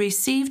and is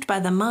received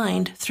by the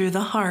mind through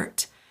the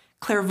heart.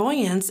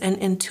 Clairvoyance and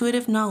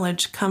intuitive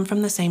knowledge come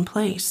from the same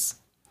place.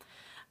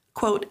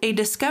 Quote, "A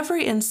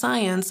discovery in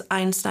science,"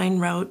 Einstein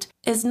wrote,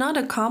 "is not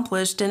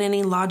accomplished in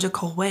any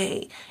logical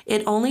way.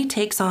 It only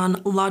takes on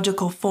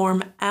logical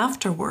form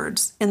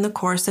afterwards in the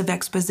course of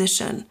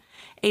exposition.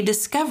 A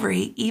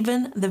discovery,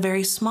 even the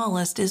very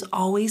smallest, is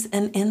always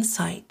an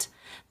insight.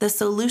 The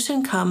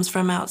solution comes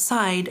from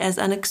outside as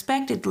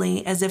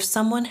unexpectedly as if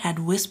someone had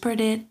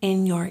whispered it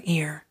in your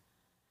ear."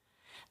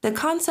 The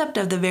concept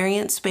of the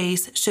variant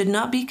space should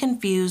not be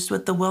confused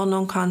with the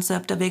well-known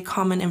concept of a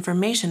common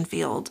information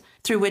field,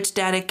 through which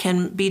data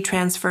can be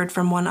transferred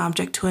from one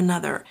object to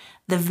another.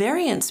 The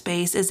variant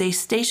space is a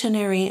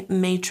stationary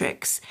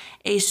matrix,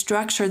 a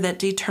structure that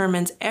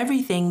determines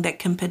everything that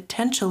can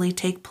potentially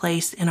take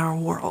place in our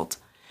world.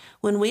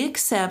 When we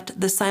accept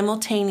the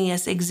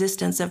simultaneous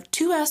existence of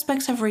two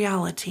aspects of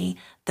reality,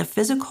 the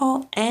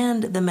physical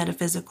and the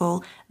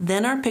metaphysical,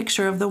 then our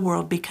picture of the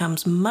world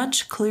becomes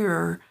much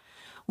clearer.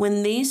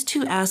 When these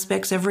two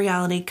aspects of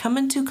reality come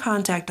into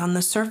contact on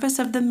the surface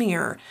of the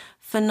mirror,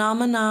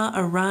 phenomena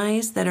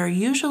arise that are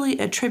usually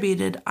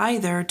attributed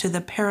either to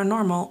the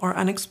paranormal or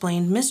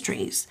unexplained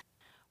mysteries.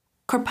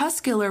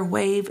 Corpuscular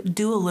wave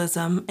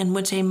dualism, in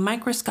which a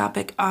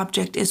microscopic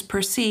object is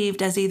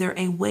perceived as either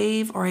a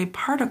wave or a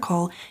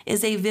particle,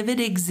 is a vivid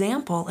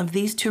example of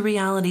these two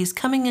realities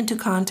coming into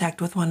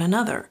contact with one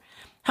another.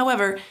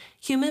 However,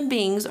 human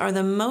beings are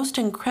the most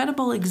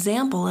incredible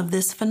example of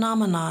this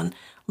phenomenon,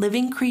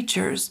 living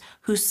creatures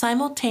who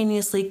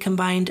simultaneously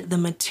combined the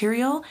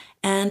material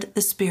and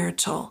the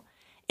spiritual.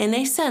 In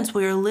a sense,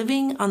 we are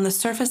living on the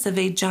surface of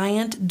a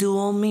giant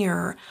dual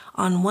mirror,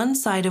 on one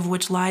side of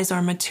which lies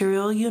our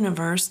material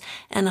universe,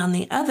 and on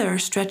the other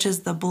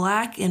stretches the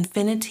black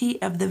infinity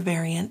of the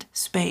variant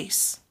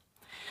space.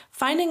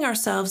 Finding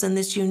ourselves in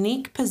this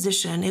unique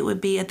position, it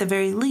would be, at the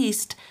very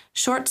least,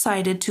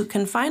 short-sighted to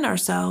confine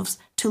ourselves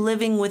to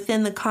living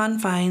within the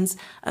confines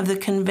of the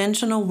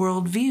conventional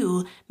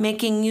worldview,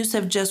 making use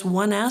of just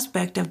one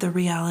aspect of the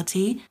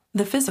reality,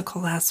 the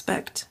physical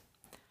aspect.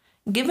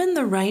 Given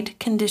the right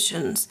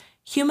conditions,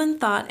 human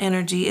thought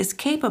energy is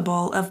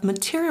capable of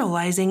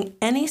materializing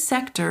any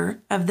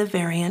sector of the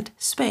variant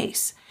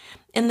space,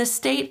 in the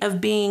state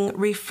of being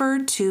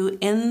referred to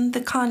in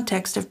the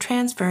context of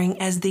transferring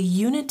as the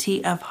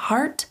unity of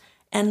heart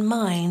and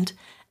mind.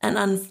 An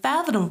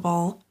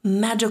unfathomable,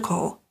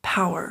 magical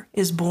power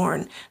is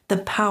born, the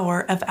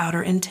power of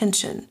outer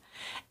intention.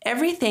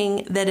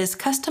 Everything that is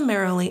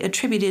customarily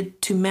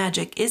attributed to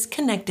magic is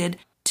connected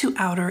to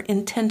outer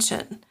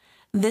intention.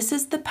 This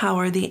is the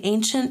power the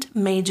ancient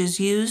mages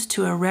used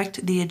to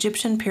erect the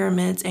Egyptian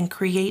pyramids and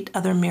create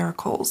other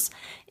miracles.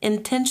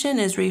 Intention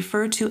is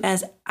referred to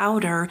as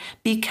outer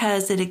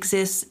because it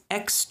exists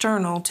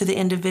external to the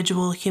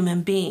individual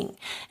human being,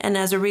 and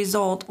as a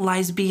result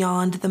lies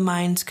beyond the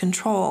mind's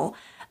control.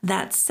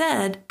 That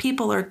said,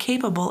 people are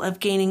capable of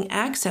gaining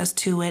access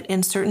to it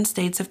in certain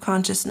states of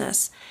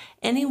consciousness.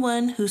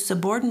 Anyone who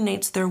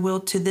subordinates their will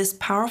to this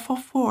powerful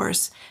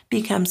force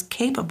becomes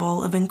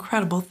capable of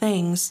incredible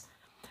things.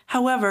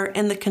 However,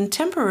 in the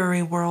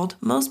contemporary world,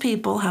 most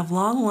people have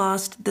long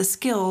lost the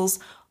skills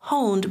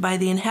honed by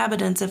the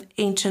inhabitants of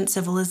ancient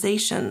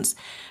civilizations.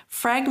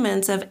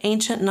 Fragments of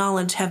ancient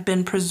knowledge have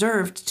been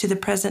preserved to the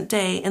present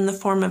day in the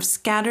form of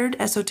scattered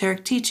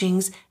esoteric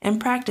teachings and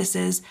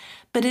practices,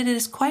 but it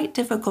is quite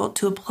difficult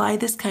to apply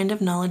this kind of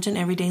knowledge in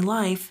everyday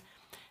life.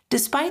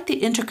 Despite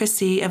the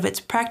intricacy of its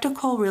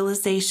practical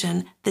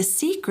realization, the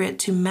secret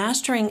to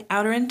mastering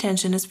outer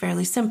intention is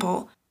fairly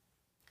simple.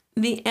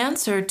 The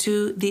answer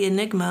to the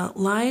enigma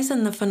lies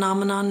in the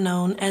phenomenon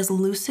known as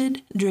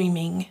lucid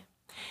dreaming.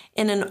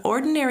 In an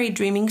ordinary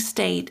dreaming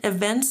state,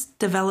 events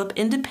develop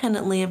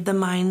independently of the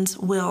mind's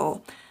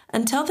will.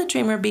 Until the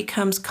dreamer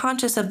becomes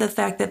conscious of the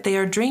fact that they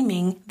are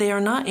dreaming, they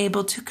are not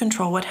able to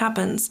control what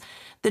happens.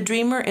 The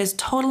dreamer is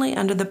totally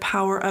under the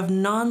power of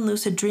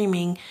non-lucid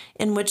dreaming,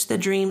 in which the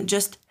dream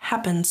just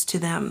happens to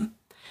them.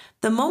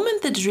 The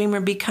moment the dreamer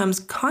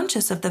becomes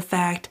conscious of the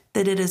fact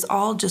that it is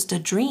all just a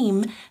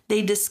dream,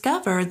 they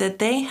discover that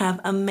they have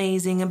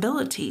amazing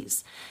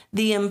abilities.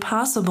 The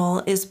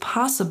impossible is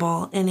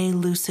possible in a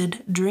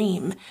lucid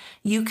dream.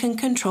 You can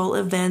control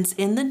events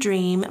in the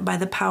dream by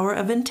the power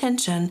of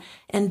intention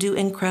and do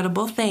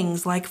incredible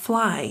things like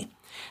fly.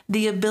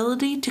 The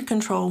ability to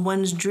control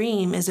one's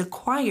dream is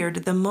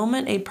acquired the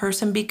moment a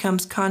person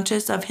becomes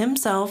conscious of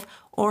himself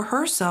or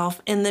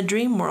herself in the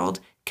dream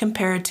world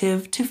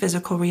comparative to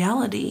physical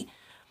reality.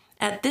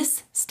 At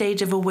this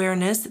stage of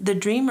awareness, the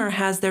dreamer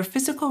has their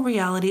physical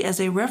reality as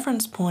a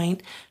reference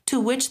point to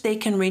which they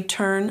can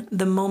return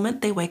the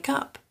moment they wake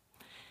up.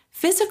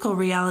 Physical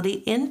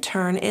reality, in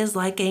turn, is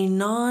like a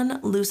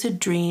non-lucid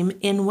dream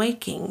in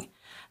waking.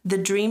 The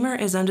dreamer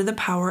is under the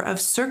power of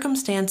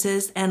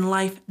circumstances and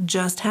life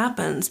just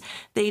happens.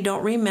 They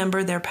don't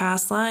remember their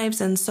past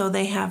lives, and so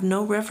they have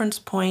no reference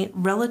point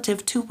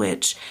relative to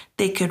which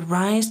they could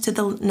rise to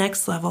the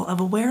next level of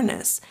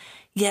awareness.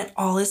 Yet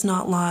all is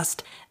not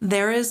lost.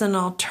 There is an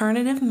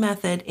alternative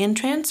method in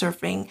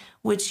transurfing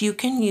which you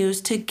can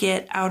use to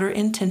get outer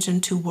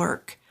intention to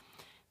work.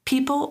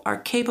 People are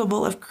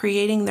capable of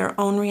creating their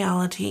own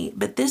reality,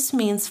 but this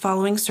means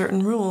following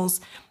certain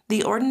rules.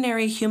 The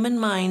ordinary human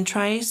mind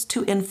tries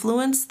to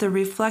influence the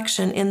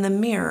reflection in the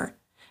mirror,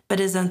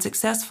 but is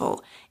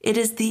unsuccessful. It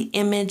is the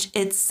image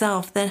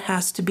itself that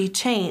has to be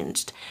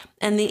changed,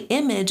 and the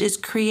image is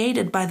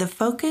created by the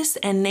focus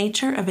and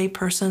nature of a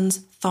person's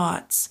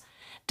thoughts.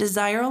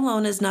 Desire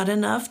alone is not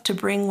enough to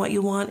bring what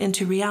you want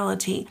into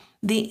reality.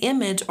 The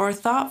image or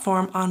thought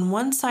form on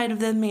one side of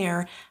the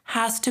mirror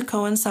has to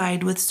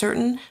coincide with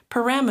certain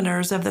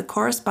parameters of the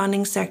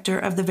corresponding sector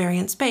of the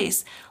variant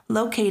space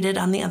located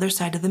on the other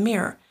side of the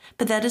mirror.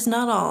 But that is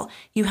not all.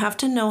 You have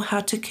to know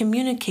how to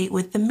communicate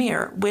with the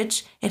mirror,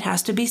 which, it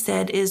has to be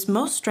said, is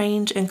most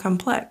strange and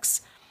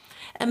complex.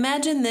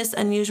 Imagine this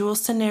unusual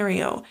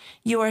scenario.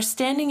 You are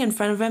standing in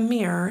front of a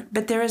mirror,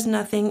 but there is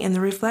nothing in the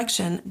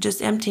reflection,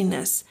 just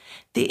emptiness.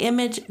 The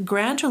image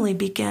gradually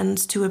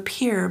begins to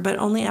appear, but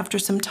only after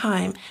some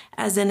time,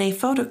 as in a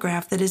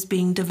photograph that is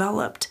being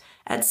developed.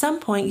 At some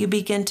point, you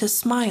begin to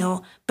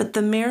smile, but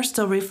the mirror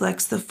still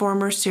reflects the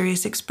former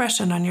serious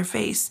expression on your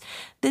face.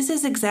 This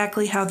is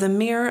exactly how the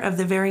mirror of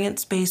the variant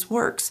space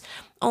works.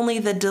 Only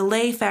the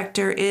delay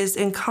factor is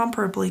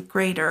incomparably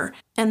greater,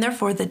 and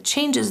therefore the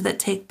changes that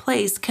take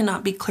place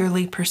cannot be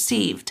clearly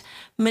perceived.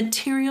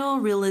 Material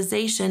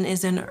realization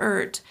is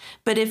inert,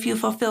 but if you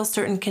fulfill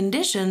certain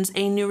conditions,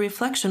 a new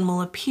reflection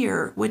will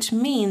appear, which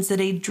means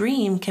that a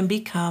dream can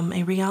become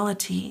a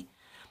reality.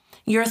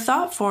 Your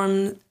thought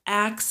form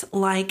acts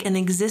like an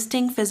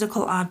existing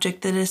physical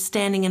object that is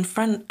standing in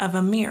front of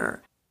a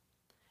mirror.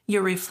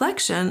 Your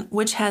reflection,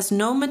 which has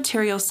no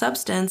material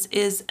substance,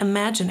 is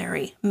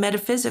imaginary,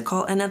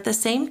 metaphysical, and at the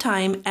same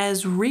time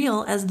as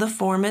real as the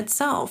form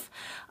itself.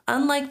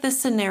 Unlike the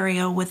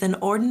scenario with an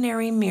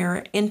ordinary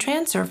mirror, in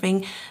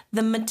transurfing,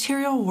 the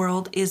material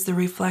world is the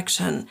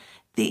reflection.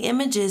 The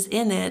images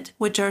in it,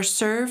 which are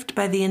served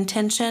by the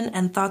intention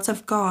and thoughts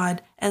of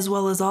God, as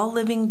well as all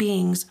living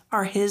beings,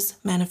 are His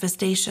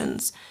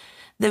manifestations.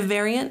 The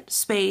variant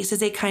space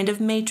is a kind of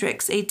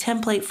matrix, a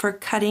template for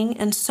cutting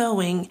and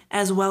sewing,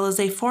 as well as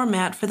a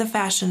format for the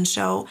fashion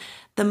show,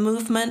 the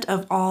movement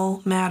of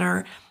all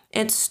matter.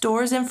 It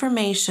stores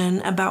information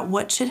about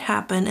what should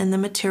happen in the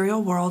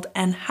material world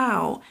and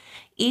how.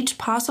 Each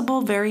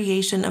possible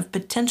variation of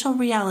potential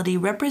reality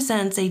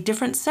represents a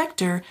different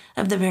sector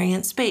of the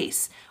variant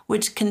space,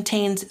 which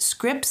contains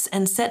scripts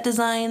and set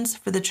designs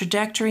for the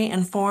trajectory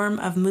and form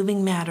of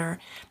moving matter.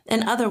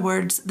 In other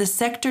words, the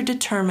sector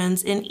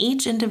determines in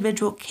each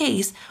individual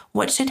case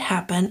what should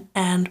happen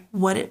and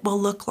what it will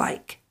look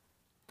like.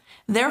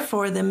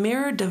 Therefore, the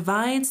mirror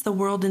divides the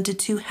world into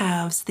two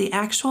halves, the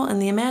actual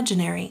and the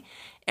imaginary.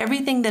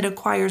 Everything that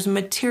acquires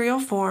material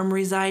form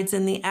resides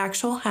in the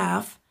actual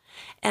half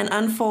and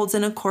unfolds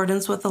in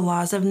accordance with the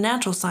laws of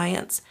natural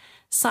science.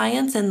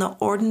 Science and the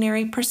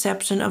ordinary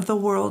perception of the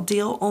world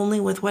deal only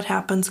with what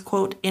happens,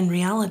 quote, in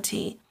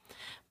reality.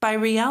 By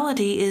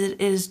reality, it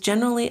is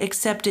generally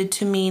accepted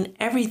to mean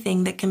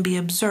everything that can be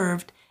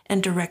observed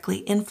and directly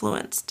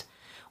influenced.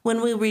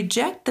 When we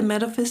reject the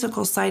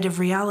metaphysical side of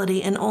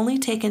reality and only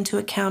take into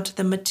account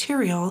the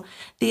material,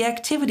 the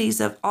activities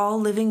of all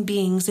living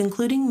beings,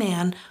 including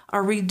man,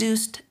 are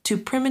reduced to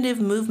primitive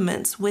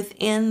movements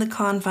within the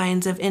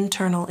confines of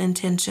internal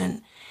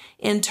intention.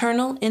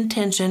 Internal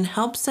intention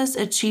helps us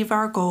achieve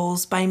our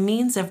goals by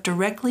means of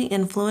directly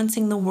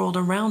influencing the world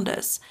around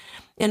us.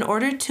 In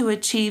order to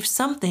achieve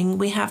something,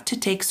 we have to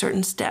take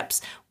certain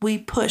steps. We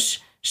push,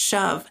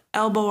 shove,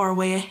 elbow our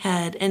way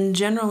ahead, and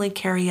generally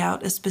carry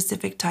out a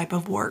specific type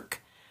of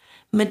work.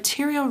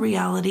 material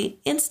reality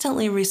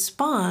instantly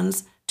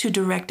responds to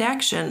direct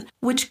action,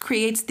 which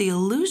creates the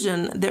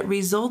illusion that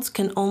results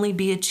can only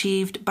be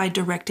achieved by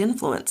direct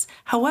influence.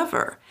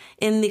 However,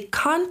 in the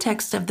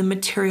context of the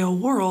material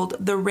world,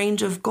 the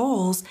range of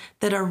goals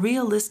that are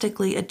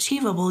realistically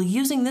achievable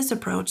using this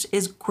approach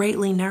is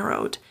greatly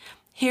narrowed.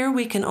 Here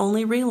we can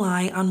only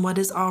rely on what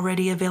is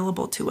already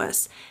available to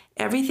us.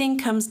 Everything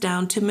comes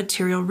down to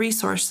material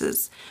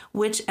resources,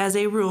 which as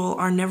a rule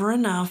are never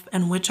enough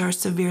and which are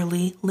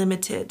severely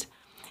limited.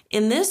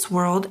 In this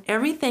world,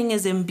 everything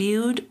is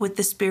imbued with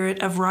the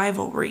spirit of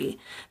rivalry.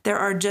 There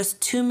are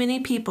just too many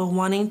people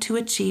wanting to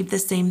achieve the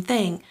same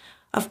thing.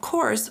 Of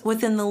course,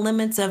 within the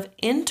limits of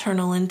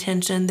internal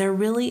intention, there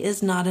really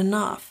is not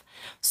enough.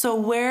 So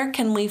where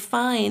can we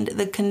find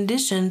the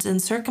conditions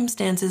and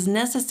circumstances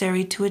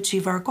necessary to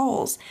achieve our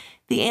goals?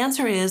 The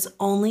answer is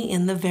only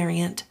in the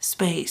variant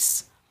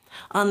space.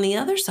 On the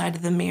other side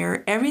of the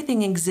mirror,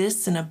 everything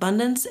exists in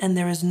abundance and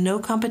there is no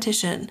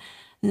competition.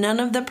 None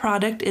of the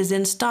product is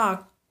in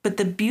stock, but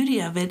the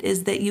beauty of it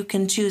is that you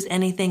can choose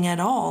anything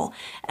at all,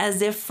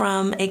 as if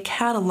from a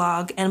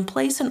catalog, and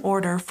place an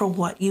order for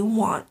what you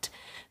want.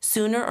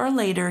 Sooner or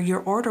later, your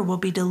order will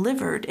be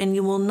delivered and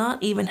you will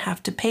not even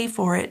have to pay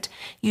for it.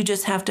 You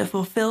just have to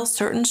fulfill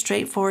certain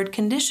straightforward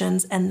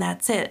conditions and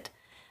that's it.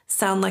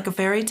 Sound like a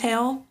fairy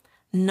tale?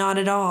 Not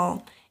at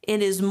all.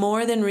 It is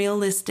more than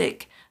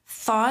realistic.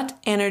 Thought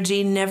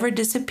energy never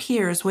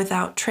disappears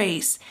without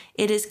trace.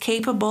 It is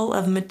capable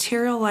of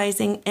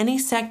materializing any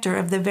sector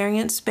of the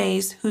variant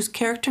space whose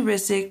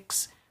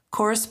characteristics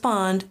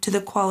correspond to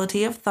the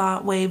quality of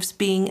thought waves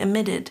being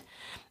emitted.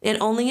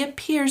 It only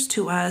appears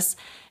to us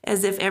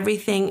as if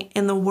everything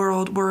in the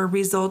world were a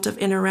result of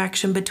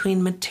interaction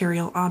between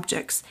material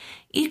objects.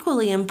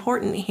 Equally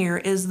important here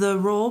is the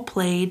role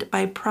played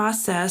by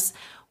process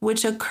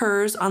which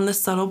occurs on the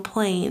subtle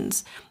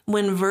planes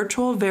when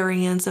virtual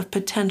variants of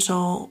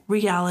potential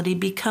reality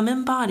become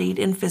embodied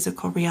in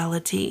physical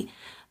reality.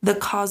 The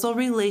causal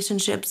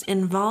relationships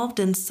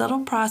involved in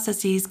subtle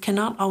processes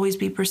cannot always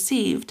be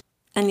perceived,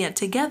 and yet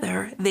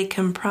together they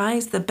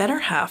comprise the better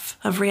half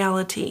of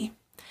reality.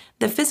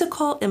 The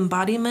physical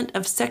embodiment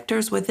of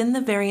sectors within the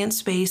variant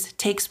space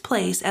takes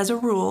place, as a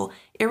rule,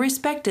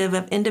 irrespective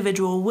of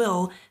individual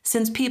will,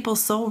 since people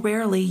so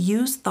rarely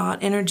use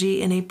thought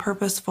energy in a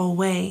purposeful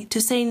way,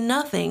 to say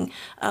nothing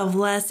of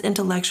less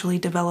intellectually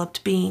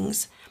developed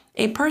beings.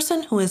 A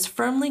person who is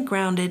firmly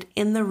grounded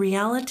in the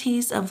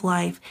realities of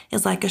life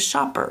is like a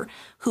shopper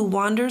who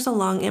wanders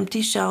along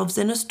empty shelves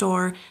in a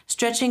store,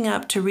 stretching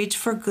up to reach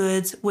for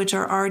goods which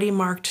are already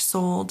marked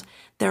sold.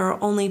 There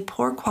are only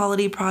poor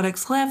quality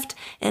products left,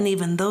 and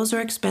even those are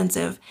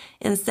expensive.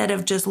 Instead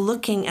of just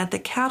looking at the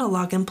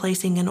catalog and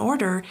placing an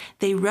order,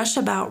 they rush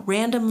about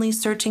randomly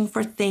searching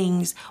for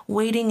things,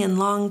 waiting in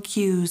long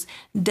queues,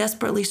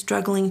 desperately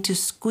struggling to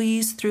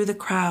squeeze through the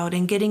crowd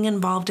and getting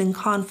involved in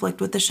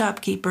conflict with the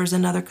shopkeepers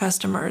and other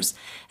customers.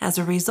 As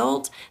a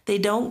result, they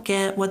don't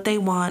get what they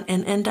want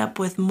and end up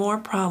with more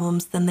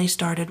problems than they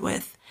started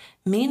with.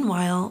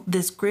 Meanwhile,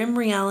 this grim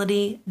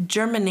reality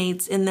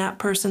germinates in that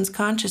person's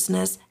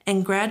consciousness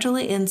and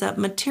gradually ends up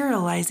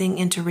materializing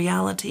into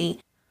reality.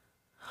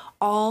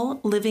 All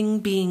living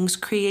beings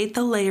create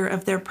the layer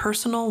of their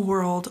personal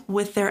world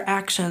with their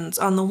actions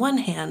on the one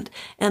hand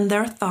and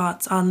their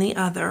thoughts on the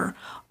other.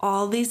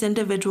 All these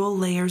individual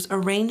layers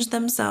arrange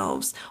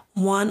themselves,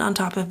 one on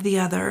top of the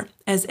other,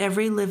 as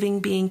every living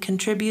being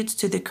contributes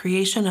to the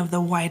creation of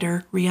the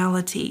wider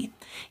reality.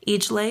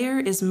 Each layer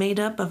is made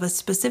up of a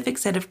specific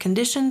set of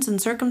conditions and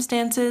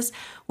circumstances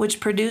which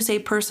produce a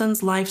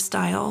person's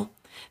lifestyle.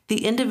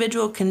 The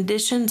individual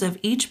conditions of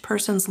each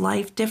person's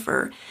life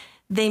differ.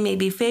 They may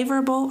be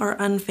favorable or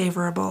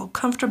unfavorable,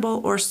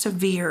 comfortable or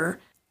severe,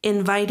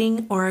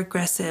 inviting or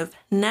aggressive.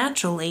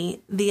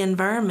 Naturally, the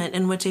environment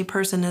in which a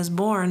person is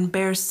born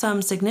bears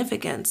some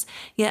significance,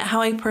 yet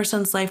how a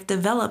person's life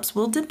develops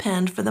will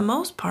depend, for the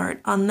most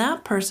part, on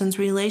that person's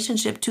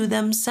relationship to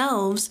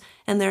themselves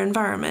and their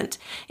environment.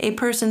 A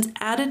person's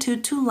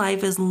attitude to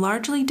life is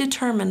largely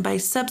determined by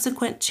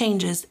subsequent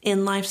changes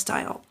in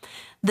lifestyle.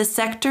 The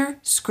sector,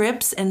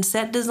 scripts, and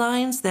set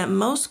designs that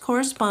most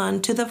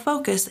correspond to the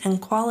focus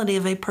and quality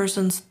of a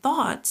person's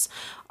thoughts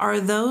are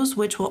those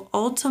which will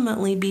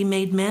ultimately be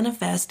made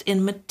manifest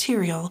in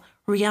material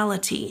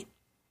reality.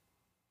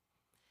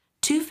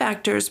 Two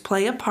factors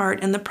play a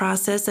part in the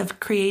process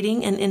of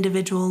creating an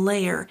individual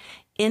layer: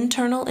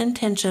 internal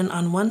intention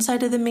on one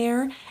side of the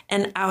mirror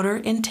and outer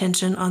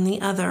intention on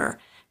the other.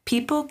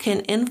 People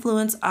can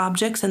influence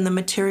objects in the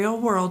material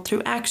world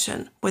through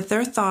action. With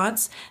their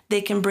thoughts,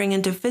 they can bring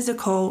into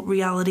physical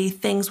reality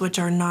things which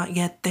are not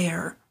yet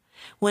there.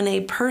 When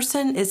a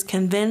person is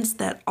convinced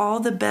that all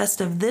the best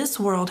of this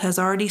world has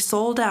already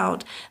sold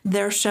out,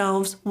 their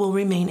shelves will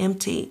remain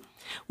empty.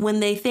 When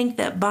they think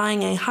that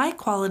buying a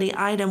high-quality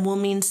item will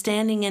mean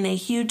standing in a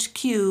huge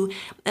queue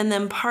and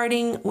then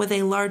parting with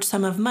a large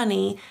sum of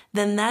money,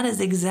 then that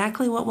is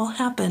exactly what will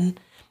happen.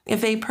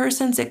 If a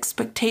person's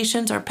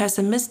expectations are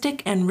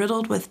pessimistic and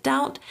riddled with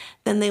doubt,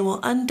 then they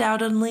will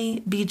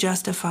undoubtedly be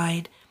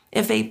justified.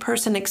 If a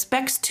person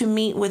expects to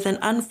meet with an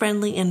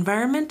unfriendly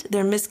environment,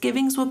 their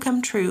misgivings will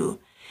come true.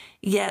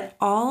 Yet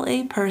all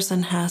a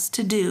person has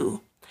to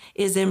do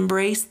is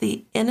embrace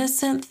the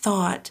innocent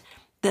thought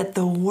that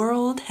the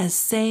world has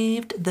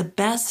saved the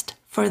best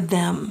for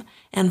them,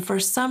 and for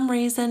some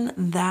reason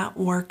that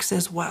works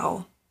as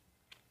well.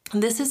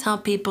 This is how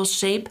people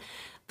shape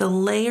the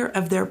layer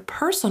of their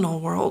personal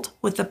world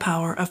with the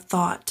power of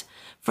thought.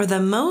 For the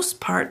most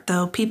part,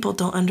 though, people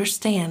don't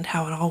understand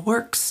how it all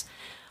works.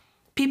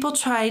 People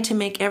try to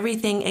make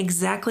everything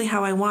exactly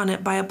how I want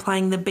it by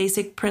applying the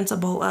basic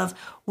principle of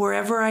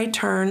wherever I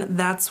turn,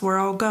 that's where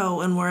I'll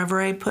go, and wherever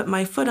I put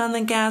my foot on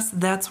the gas,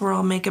 that's where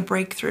I'll make a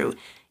breakthrough.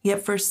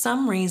 Yet for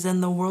some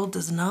reason, the world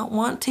does not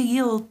want to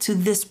yield to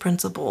this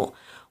principle.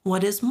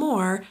 What is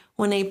more,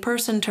 when a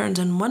person turns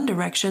in one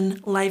direction,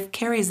 life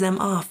carries them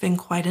off in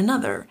quite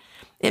another.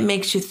 It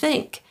makes you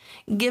think.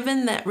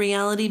 Given that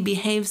reality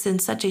behaves in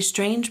such a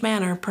strange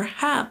manner,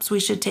 perhaps we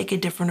should take a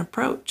different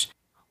approach.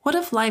 What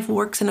if life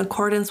works in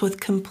accordance with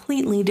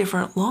completely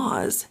different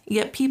laws,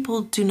 yet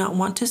people do not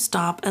want to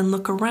stop and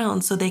look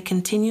around, so they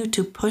continue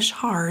to push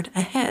hard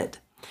ahead?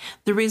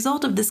 The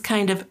result of this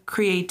kind of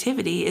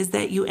creativity is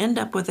that you end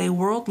up with a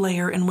world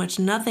layer in which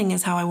nothing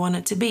is how I want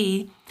it to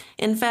be.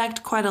 In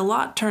fact, quite a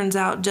lot turns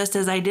out just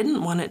as I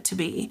didn't want it to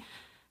be.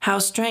 How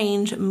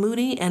strange,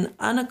 moody, and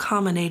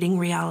unaccommodating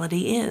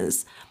reality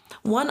is.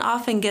 One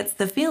often gets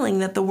the feeling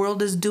that the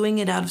world is doing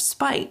it out of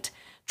spite.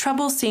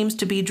 Trouble seems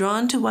to be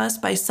drawn to us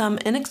by some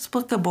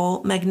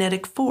inexplicable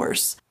magnetic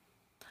force.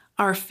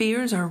 Our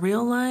fears are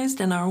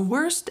realized and our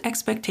worst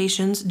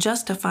expectations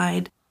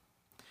justified.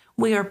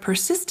 We are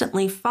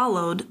persistently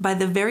followed by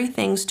the very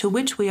things to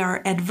which we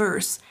are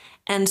adverse,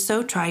 and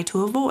so try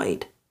to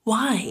avoid.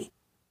 Why?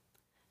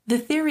 The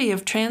theory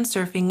of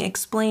transurfing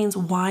explains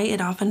why it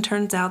often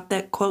turns out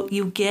that, quote,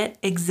 you get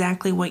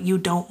exactly what you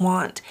don't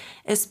want,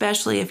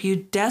 especially if you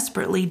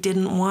desperately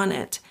didn't want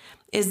it.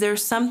 Is there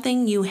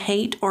something you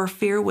hate or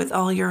fear with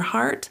all your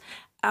heart?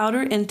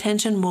 Outer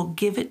intention will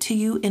give it to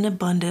you in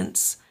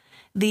abundance.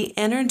 The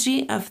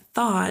energy of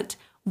thought,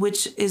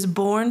 which is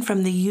born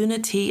from the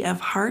unity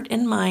of heart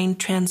and mind,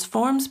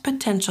 transforms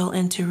potential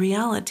into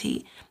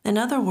reality. In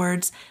other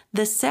words,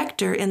 the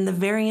sector in the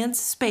variance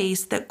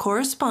space that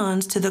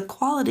corresponds to the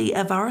quality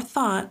of our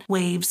thought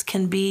waves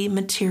can be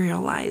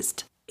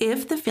materialized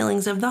if the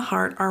feelings of the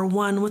heart are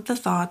one with the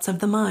thoughts of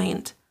the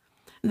mind.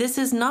 This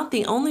is not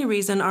the only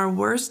reason our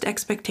worst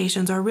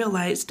expectations are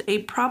realized.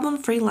 A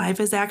problem-free life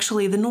is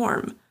actually the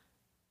norm.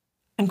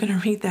 I'm going to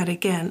read that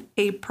again.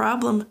 A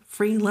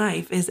problem-free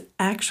life is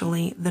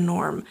actually the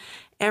norm.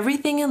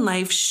 Everything in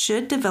life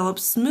should develop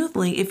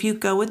smoothly if you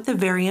go with the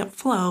variant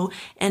flow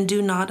and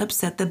do not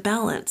upset the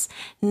balance.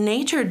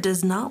 Nature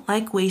does not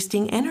like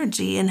wasting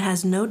energy and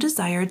has no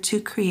desire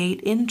to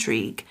create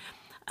intrigue.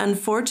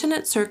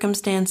 Unfortunate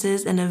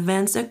circumstances and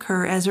events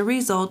occur as a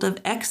result of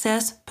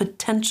excess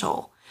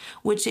potential,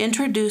 which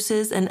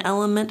introduces an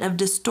element of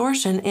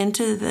distortion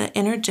into the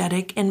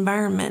energetic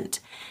environment.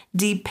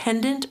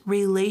 Dependent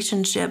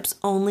relationships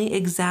only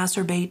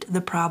exacerbate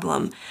the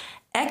problem.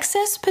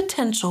 Excess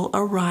potential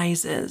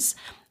arises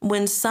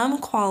when some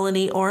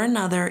quality or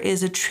another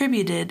is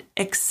attributed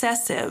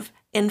excessive,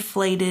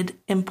 inflated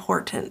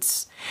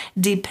importance.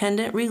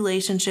 Dependent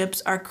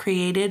relationships are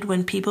created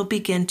when people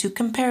begin to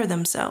compare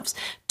themselves,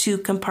 to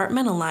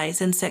compartmentalize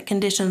and set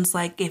conditions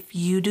like, if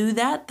you do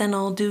that, then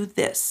I'll do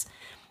this.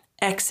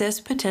 Excess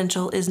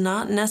potential is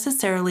not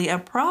necessarily a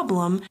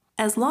problem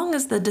as long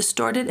as the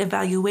distorted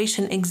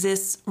evaluation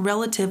exists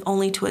relative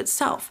only to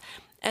itself.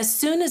 As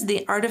soon as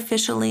the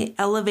artificially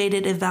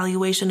elevated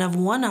evaluation of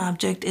one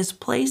object is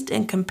placed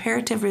in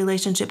comparative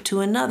relationship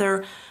to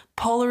another,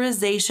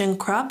 polarization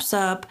crops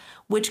up,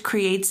 which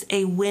creates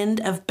a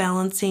wind of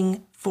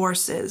balancing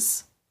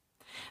forces.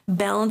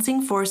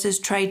 Balancing forces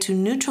try to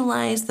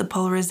neutralize the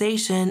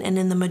polarization, and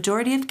in the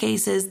majority of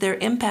cases, their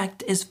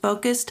impact is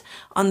focused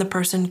on the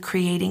person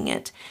creating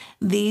it.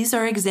 These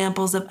are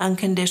examples of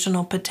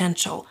unconditional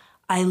potential.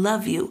 I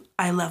love you.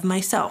 I love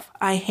myself.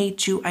 I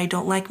hate you. I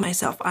don't like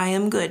myself. I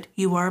am good.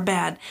 You are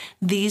bad.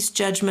 These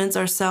judgments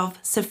are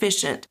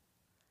self-sufficient.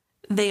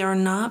 They are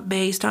not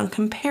based on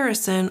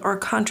comparison or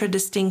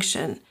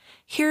contradistinction.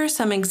 Here are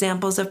some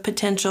examples of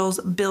potentials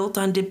built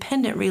on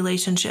dependent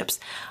relationships.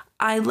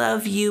 I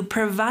love you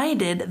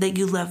provided that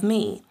you love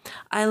me.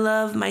 I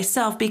love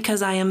myself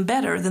because I am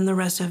better than the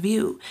rest of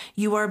you.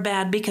 You are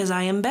bad because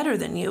I am better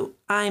than you.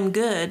 I'm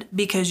good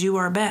because you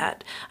are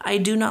bad. I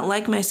do not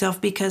like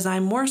myself because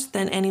I'm worse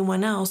than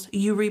anyone else.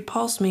 You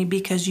repulse me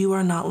because you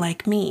are not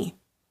like me.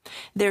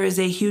 There is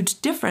a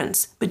huge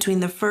difference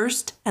between the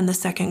first and the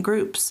second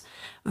groups.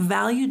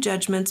 Value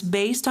judgments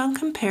based on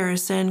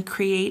comparison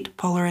create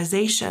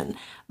polarization.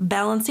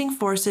 Balancing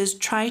forces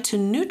try to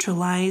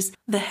neutralize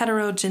the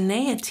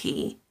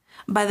heterogeneity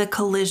by the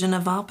collision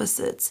of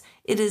opposites.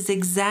 It is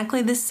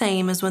exactly the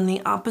same as when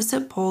the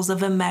opposite poles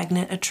of a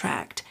magnet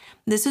attract.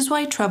 This is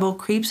why trouble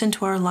creeps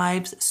into our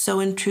lives so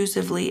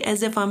intrusively,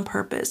 as if on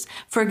purpose.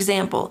 For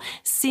example,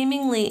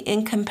 seemingly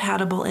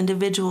incompatible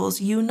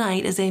individuals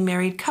unite as a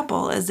married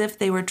couple, as if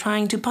they were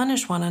trying to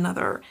punish one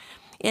another.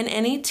 In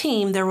any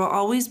team, there will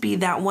always be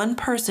that one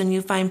person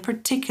you find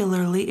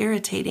particularly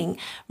irritating.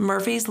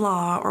 Murphy's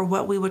Law, or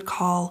what we would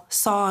call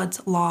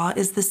Sod's Law,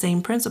 is the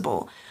same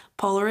principle.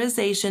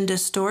 Polarization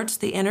distorts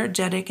the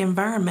energetic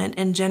environment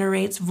and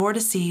generates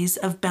vortices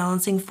of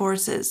balancing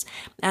forces,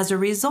 as a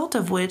result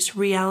of which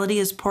reality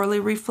is poorly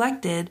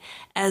reflected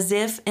as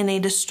if in a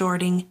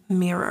distorting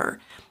mirror.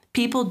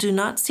 People do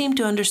not seem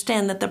to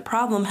understand that the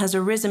problem has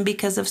arisen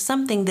because of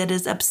something that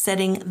is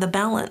upsetting the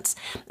balance,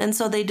 and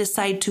so they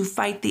decide to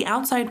fight the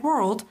outside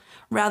world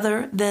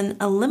rather than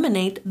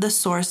eliminate the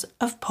source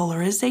of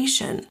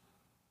polarization.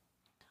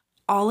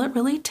 All it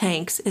really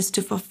takes is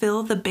to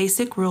fulfill the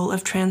basic rule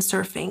of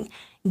transurfing.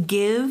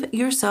 Give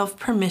yourself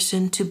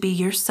permission to be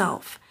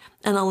yourself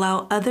and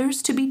allow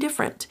others to be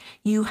different.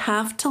 You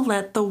have to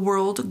let the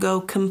world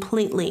go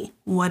completely,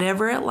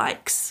 whatever it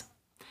likes.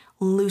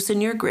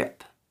 Loosen your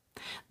grip.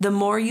 The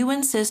more you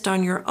insist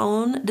on your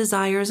own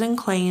desires and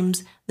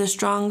claims, the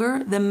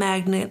stronger the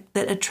magnet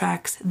that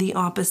attracts the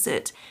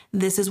opposite.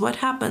 This is what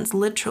happens,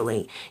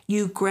 literally.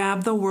 You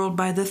grab the world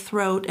by the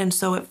throat, and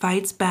so it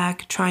fights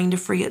back, trying to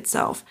free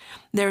itself.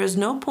 There is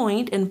no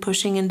point in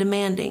pushing and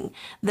demanding.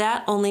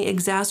 That only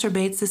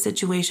exacerbates the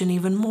situation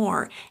even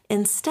more.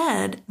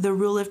 Instead, the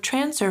rule of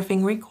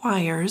transurfing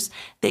requires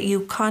that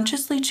you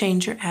consciously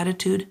change your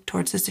attitude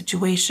towards the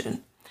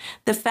situation.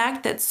 The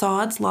fact that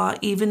Sod's Law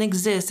even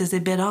exists is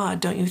a bit odd,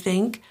 don't you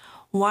think?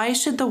 Why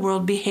should the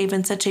world behave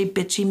in such a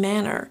bitchy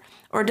manner?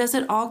 Or does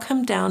it all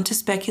come down to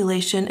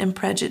speculation and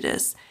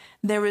prejudice?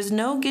 There is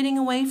no getting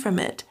away from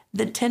it.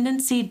 The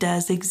tendency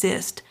does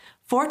exist.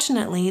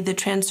 Fortunately, the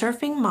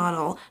transurfing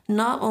model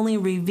not only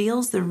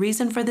reveals the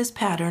reason for this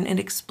pattern, it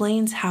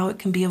explains how it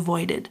can be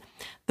avoided.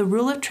 The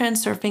rule of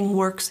transurfing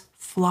works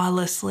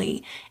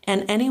flawlessly,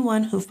 and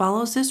anyone who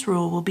follows this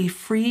rule will be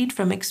freed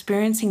from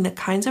experiencing the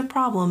kinds of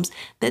problems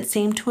that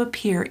seem to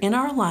appear in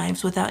our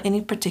lives without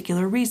any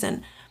particular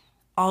reason.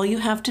 All you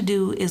have to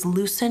do is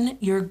loosen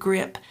your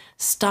grip,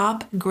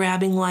 stop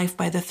grabbing life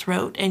by the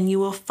throat, and you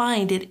will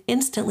find it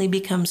instantly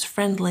becomes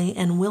friendly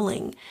and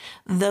willing.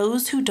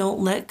 Those who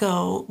don't let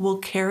go will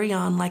carry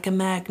on like a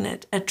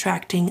magnet,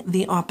 attracting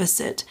the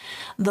opposite.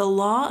 The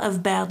law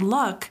of bad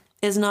luck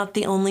is not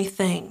the only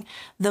thing.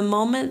 The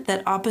moment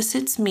that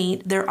opposites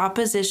meet, their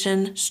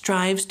opposition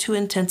strives to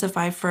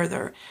intensify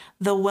further.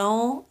 The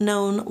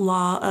well-known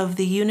law of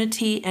the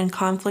unity and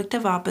conflict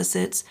of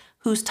opposites,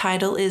 whose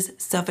title is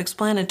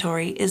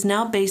self-explanatory, is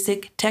now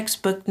basic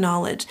textbook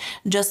knowledge,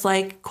 just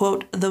like,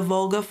 quote, the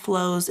Volga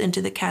flows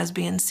into the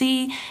Caspian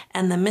Sea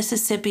and the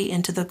Mississippi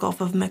into the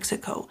Gulf of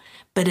Mexico.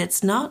 But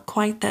it's not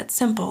quite that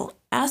simple.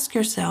 Ask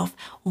yourself,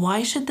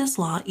 why should this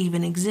law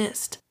even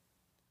exist?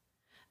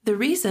 The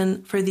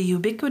reason for the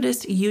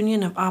ubiquitous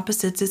union of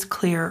opposites is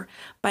clear.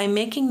 By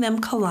making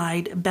them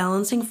collide,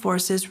 balancing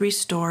forces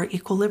restore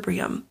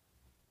equilibrium.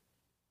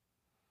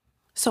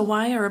 So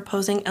why are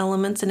opposing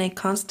elements in a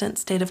constant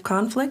state of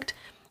conflict?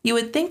 You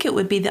would think it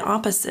would be the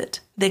opposite.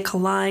 They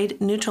collide,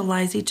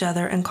 neutralize each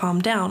other, and calm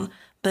down.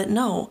 But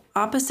no,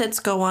 opposites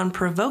go on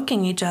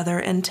provoking each other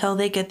until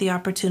they get the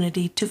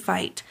opportunity to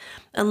fight.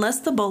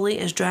 Unless the bully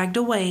is dragged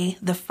away,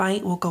 the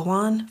fight will go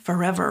on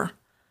forever.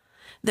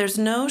 There's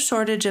no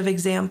shortage of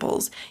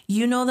examples.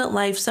 You know that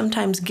life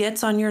sometimes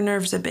gets on your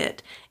nerves a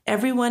bit.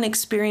 Everyone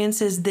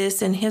experiences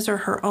this in his or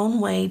her own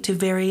way to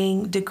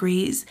varying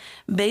degrees.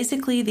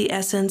 Basically, the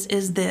essence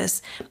is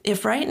this.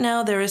 If right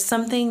now there is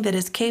something that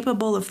is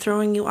capable of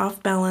throwing you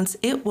off balance,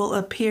 it will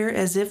appear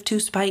as if to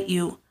spite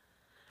you.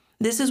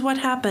 This is what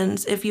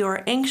happens if you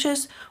are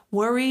anxious,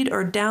 worried,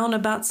 or down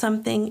about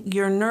something.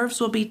 Your nerves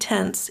will be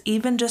tense,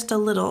 even just a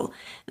little.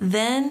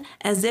 Then,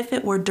 as if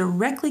it were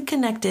directly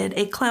connected,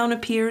 a clown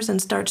appears and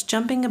starts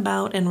jumping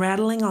about and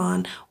rattling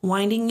on,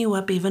 winding you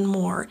up even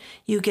more.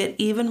 You get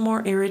even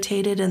more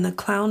irritated, and the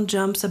clown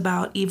jumps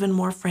about even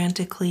more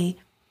frantically.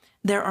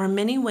 There are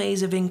many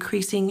ways of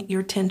increasing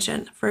your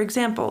tension. For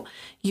example,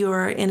 you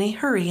are in a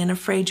hurry and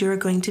afraid you are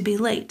going to be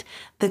late.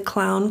 The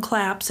clown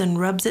claps and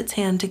rubs its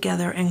hand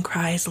together and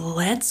cries,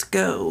 "Let's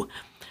go."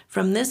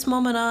 From this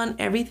moment on,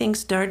 everything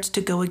starts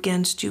to go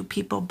against you.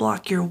 People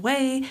block your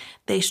way.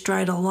 They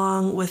stride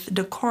along with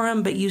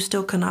decorum, but you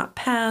still cannot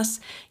pass.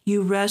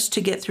 You rush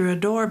to get through a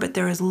door, but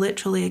there is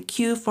literally a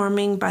queue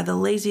forming by the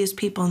laziest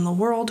people in the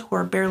world who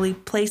are barely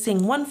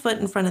placing one foot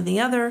in front of the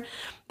other.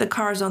 The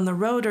cars on the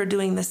road are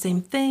doing the same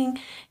thing.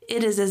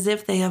 It is as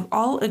if they have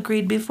all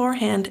agreed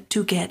beforehand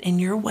to get in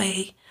your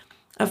way.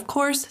 Of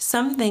course,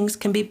 some things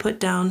can be put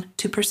down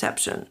to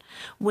perception.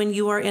 When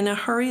you are in a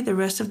hurry, the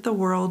rest of the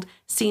world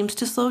seems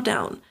to slow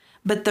down.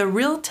 But the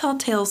real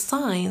telltale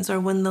signs are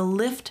when the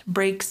lift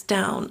breaks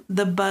down,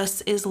 the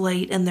bus is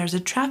late, and there's a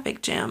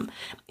traffic jam.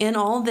 In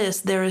all this,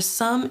 there is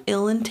some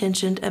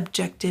ill-intentioned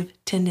objective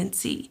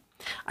tendency.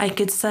 I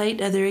could cite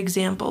other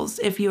examples.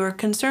 If you are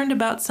concerned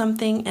about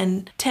something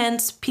and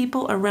tense,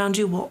 people around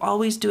you will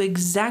always do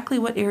exactly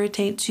what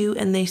irritates you,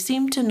 and they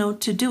seem to know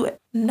to do it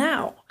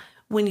now,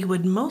 when you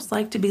would most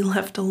like to be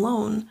left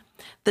alone.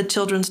 The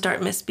children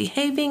start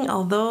misbehaving,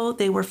 although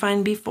they were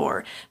fine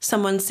before.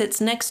 Someone sits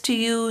next to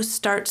you,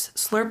 starts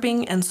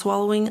slurping and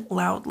swallowing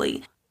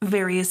loudly.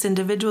 Various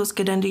individuals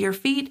get under your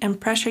feet and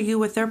pressure you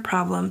with their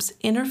problems.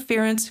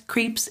 Interference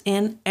creeps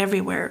in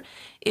everywhere.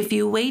 If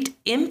you wait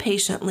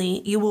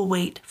impatiently, you will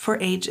wait for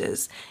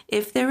ages.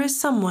 If there is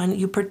someone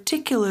you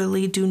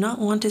particularly do not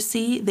want to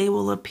see, they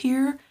will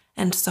appear,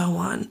 and so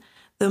on.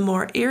 The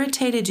more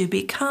irritated you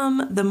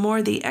become, the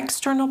more the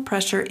external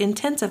pressure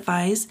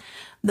intensifies.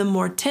 The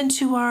more tense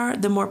you are,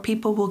 the more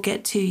people will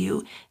get to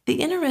you.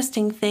 The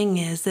interesting thing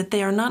is that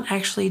they are not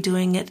actually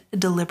doing it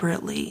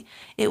deliberately.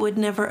 It would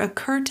never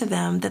occur to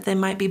them that they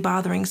might be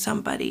bothering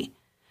somebody.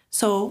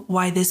 So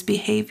why this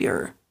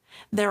behavior?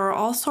 There are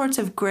all sorts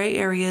of gray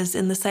areas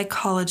in the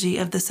psychology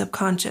of the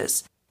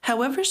subconscious.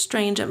 However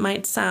strange it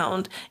might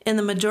sound, in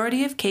the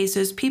majority of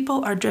cases,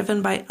 people are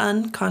driven by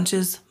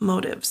unconscious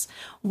motives.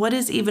 What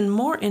is even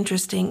more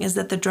interesting is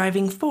that the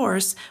driving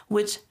force,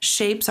 which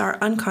shapes our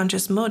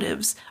unconscious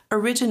motives,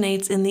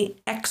 originates in the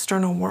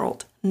external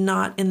world,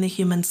 not in the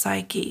human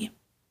psyche.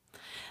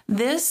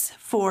 This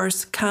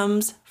force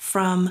comes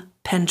from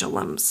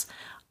pendulums,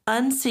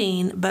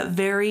 unseen but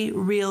very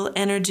real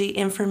energy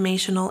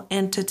informational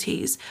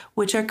entities,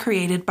 which are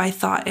created by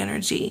thought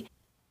energy.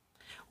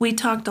 We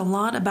talked a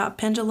lot about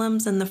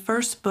pendulums in the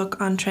first book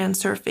on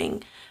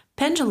Transurfing.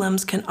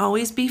 Pendulums can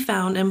always be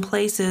found in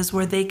places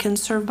where they can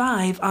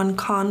survive on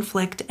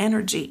conflict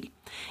energy.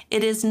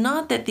 It is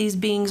not that these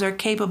beings are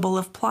capable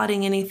of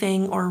plotting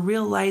anything or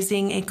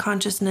realizing a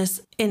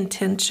consciousness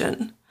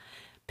intention.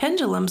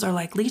 Pendulums are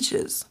like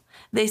leeches.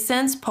 They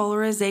sense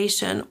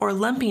polarization or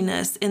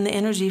lumpiness in the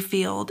energy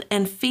field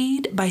and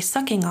feed by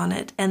sucking on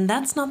it, and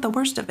that's not the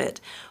worst of it.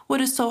 What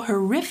is so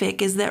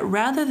horrific is that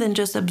rather than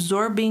just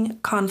absorbing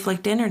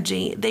conflict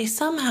energy, they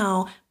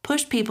somehow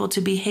push people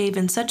to behave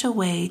in such a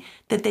way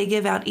that they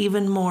give out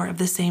even more of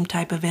the same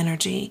type of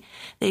energy.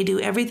 They do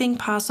everything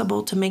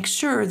possible to make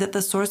sure that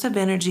the source of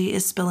energy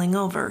is spilling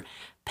over.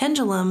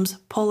 Pendulums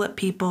pull at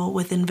people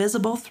with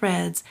invisible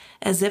threads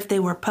as if they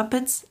were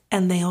puppets,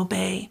 and they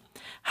obey.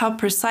 How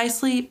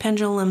precisely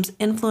pendulums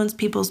influence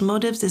people's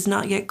motives is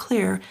not yet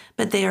clear,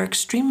 but they are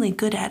extremely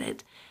good at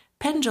it.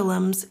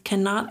 Pendulums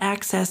cannot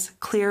access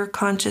clear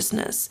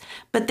consciousness,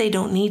 but they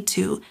don't need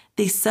to.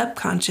 The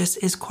subconscious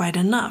is quite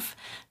enough.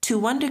 To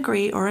one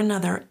degree or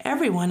another,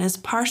 everyone is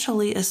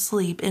partially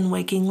asleep in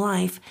waking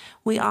life.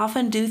 We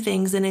often do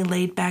things in a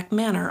laid-back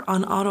manner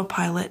on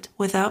autopilot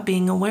without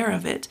being aware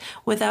of it,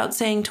 without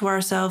saying to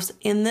ourselves,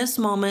 in this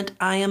moment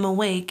I am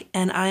awake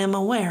and I am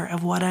aware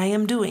of what I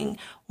am doing,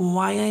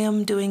 why I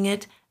am doing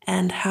it,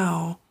 and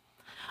how.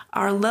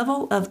 Our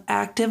level of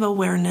active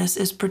awareness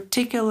is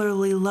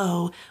particularly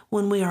low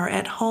when we are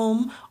at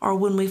home or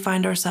when we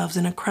find ourselves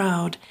in a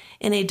crowd.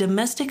 In a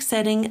domestic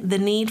setting, the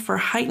need for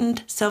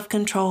heightened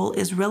self-control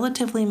is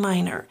relatively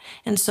minor,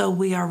 and so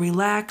we are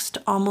relaxed,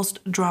 almost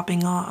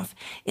dropping off.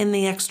 In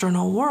the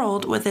external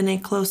world, within a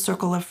close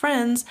circle of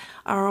friends,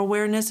 our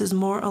awareness is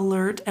more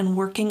alert and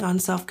working on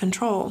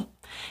self-control.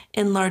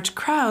 In large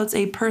crowds,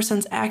 a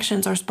person's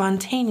actions are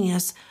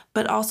spontaneous,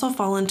 but also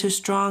fall into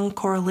strong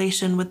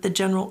correlation with the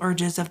general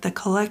urges of the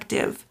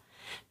collective.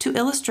 To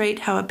illustrate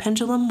how a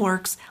pendulum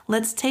works,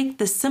 let's take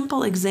the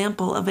simple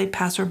example of a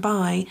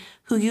passerby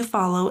who you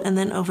follow and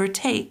then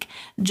overtake.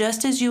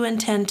 Just as you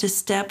intend to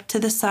step to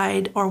the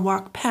side or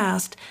walk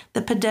past,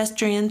 the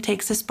pedestrian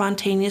takes a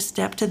spontaneous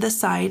step to the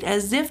side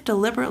as if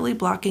deliberately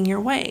blocking your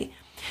way.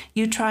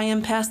 You try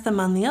and pass them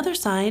on the other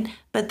side,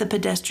 but the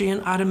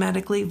pedestrian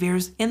automatically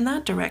veers in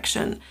that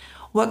direction.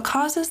 What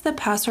causes the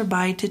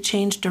passerby to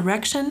change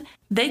direction?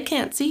 They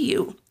can't see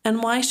you,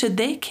 and why should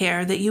they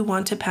care that you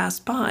want to pass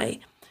by?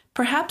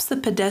 Perhaps the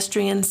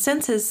pedestrian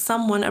senses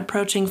someone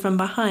approaching from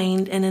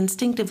behind and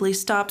instinctively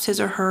stops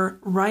his or her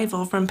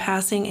rival from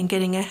passing and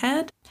getting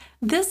ahead.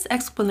 This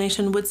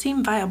explanation would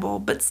seem viable,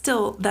 but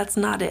still, that's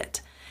not it.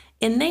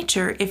 In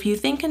nature, if you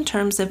think in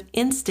terms of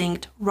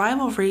instinct,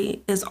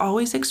 rivalry is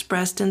always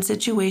expressed in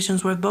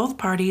situations where both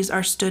parties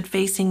are stood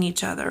facing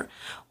each other.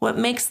 What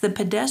makes the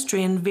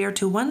pedestrian veer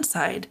to one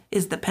side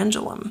is the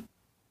pendulum.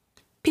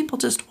 People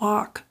just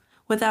walk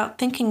without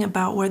thinking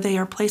about where they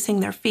are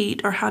placing their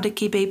feet or how to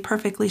keep a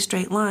perfectly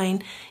straight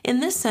line. In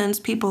this sense,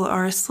 people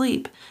are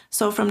asleep,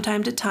 so from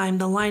time to time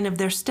the line of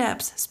their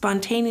steps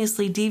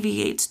spontaneously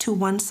deviates to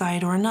one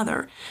side or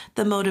another.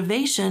 The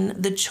motivation,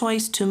 the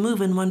choice to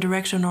move in one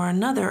direction or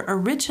another,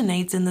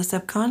 originates in the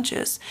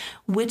subconscious,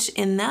 which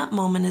in that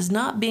moment is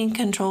not being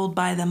controlled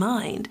by the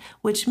mind,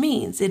 which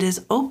means it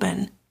is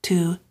open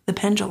to the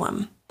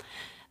pendulum.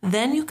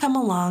 Then you come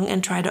along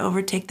and try to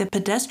overtake the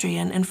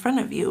pedestrian in front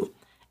of you.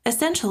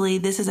 Essentially,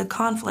 this is a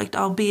conflict,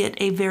 albeit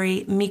a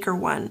very meager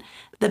one.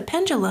 The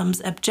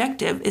pendulum's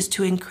objective is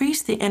to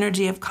increase the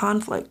energy of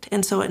conflict,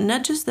 and so it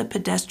nudges the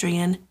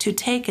pedestrian to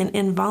take an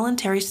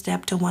involuntary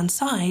step to one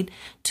side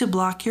to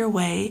block your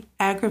way,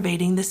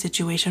 aggravating the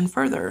situation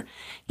further.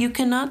 You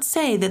cannot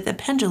say that the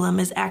pendulum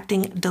is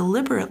acting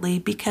deliberately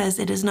because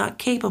it is not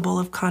capable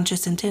of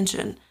conscious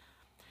intention.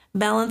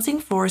 Balancing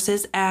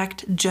forces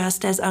act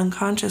just as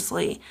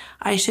unconsciously.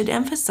 I should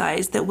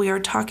emphasize that we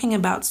are talking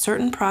about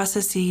certain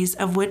processes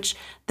of which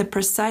the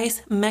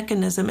precise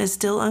mechanism is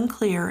still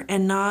unclear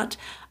and not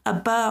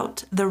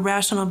about the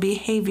rational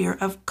behavior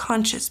of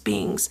conscious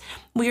beings.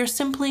 We are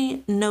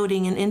simply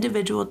noting an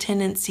individual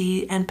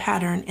tendency and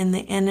pattern in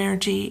the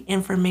energy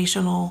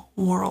informational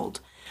world.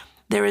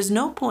 There is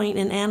no point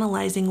in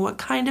analyzing what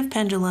kind of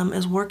pendulum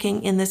is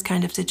working in this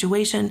kind of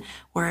situation,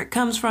 where it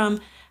comes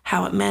from,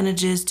 how it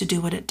manages to do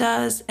what it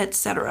does,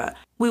 etc.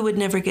 We would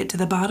never get to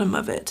the bottom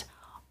of it.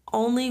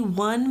 Only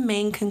one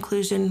main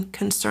conclusion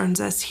concerns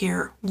us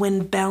here.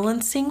 When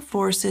balancing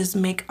forces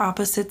make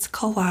opposites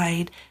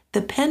collide,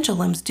 the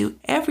pendulums do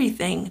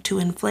everything to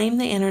inflame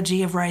the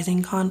energy of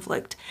rising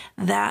conflict.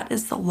 That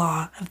is the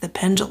law of the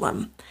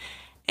pendulum.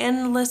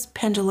 Endless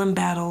pendulum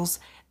battles,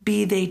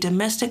 be they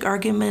domestic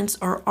arguments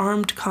or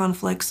armed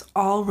conflicts,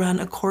 all run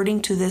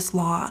according to this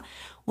law.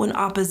 When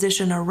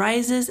opposition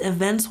arises,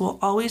 events will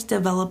always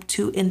develop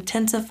to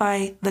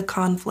intensify the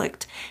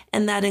conflict,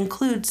 and that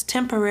includes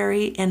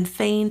temporary and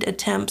feigned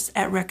attempts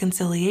at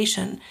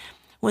reconciliation.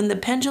 When the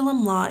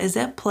pendulum law is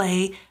at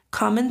play,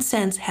 common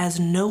sense has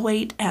no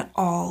weight at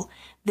all.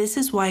 This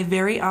is why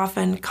very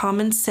often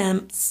common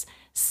sense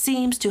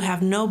seems to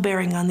have no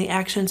bearing on the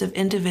actions of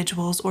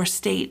individuals or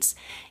states.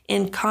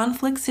 In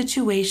conflict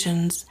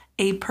situations,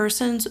 a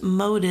person's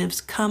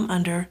motives come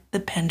under the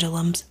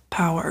pendulum's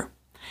power.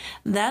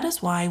 That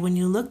is why when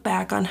you look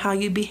back on how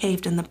you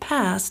behaved in the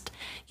past,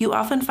 you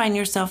often find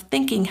yourself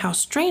thinking how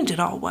strange it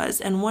all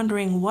was and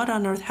wondering what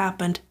on earth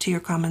happened to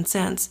your common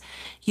sense.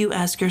 You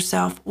ask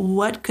yourself,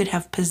 what could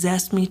have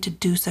possessed me to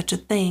do such a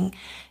thing?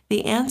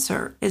 The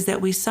answer is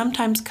that we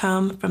sometimes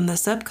come from the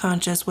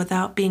subconscious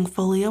without being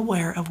fully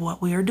aware of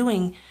what we are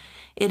doing.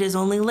 It is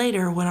only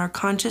later, when our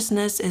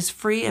consciousness is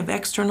free of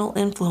external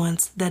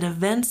influence, that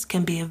events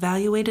can be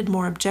evaluated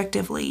more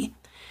objectively.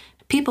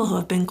 People who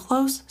have been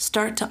close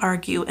start to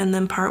argue and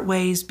then part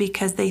ways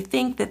because they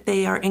think that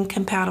they are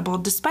incompatible,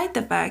 despite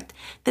the fact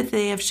that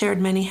they have shared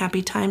many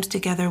happy times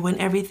together when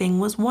everything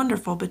was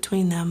wonderful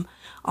between them.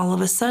 All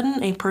of a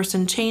sudden, a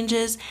person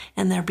changes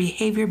and their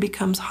behavior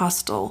becomes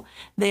hostile.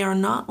 They are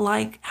not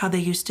like how they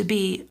used to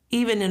be,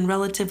 even in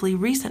relatively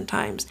recent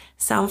times.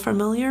 Sound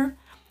familiar?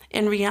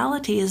 In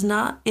reality,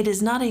 it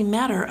is not a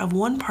matter of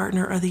one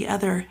partner or the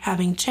other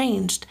having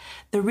changed.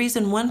 The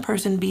reason one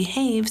person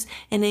behaves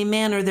in a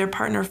manner their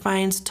partner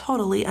finds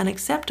totally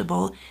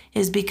unacceptable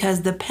is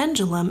because the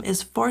pendulum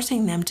is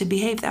forcing them to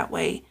behave that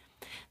way.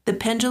 The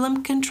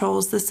pendulum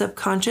controls the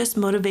subconscious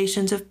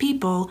motivations of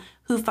people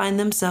who find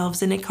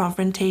themselves in a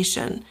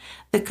confrontation.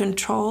 The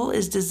control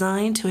is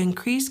designed to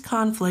increase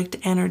conflict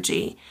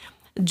energy.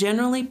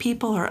 Generally,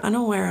 people are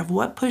unaware of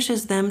what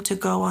pushes them to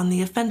go on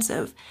the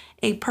offensive.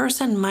 A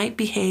person might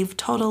behave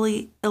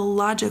totally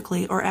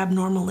illogically or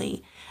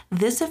abnormally.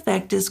 This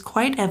effect is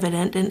quite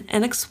evident in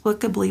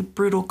inexplicably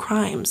brutal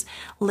crimes.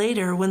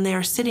 Later, when they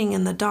are sitting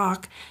in the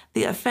dock,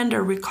 the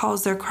offender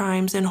recalls their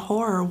crimes in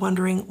horror,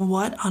 wondering,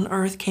 what on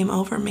earth came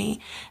over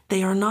me?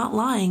 They are not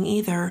lying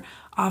either.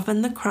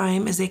 Often the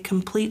crime is a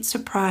complete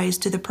surprise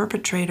to the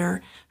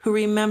perpetrator, who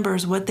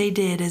remembers what they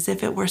did as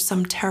if it were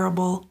some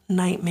terrible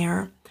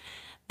nightmare.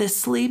 The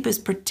sleep is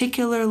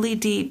particularly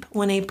deep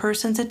when a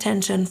person's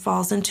attention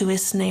falls into a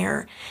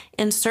snare.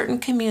 In certain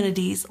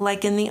communities,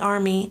 like in the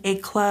army, a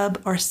club,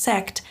 or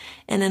sect,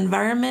 an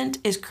environment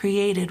is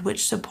created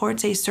which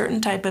supports a certain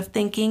type of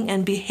thinking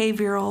and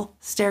behavioral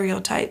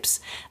stereotypes.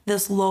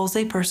 This lulls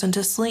a person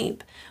to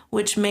sleep,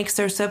 which makes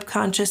their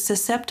subconscious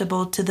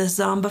susceptible to the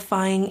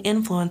zombifying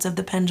influence of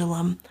the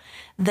pendulum.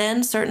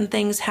 Then certain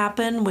things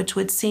happen which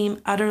would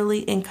seem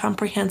utterly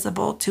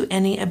incomprehensible to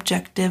any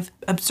objective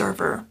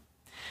observer.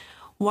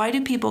 Why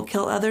do people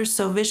kill others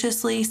so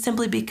viciously?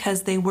 Simply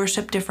because they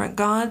worship different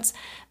gods?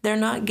 They're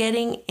not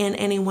getting in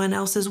anyone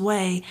else's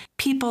way.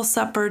 People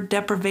suffer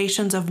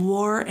deprivations of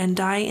war and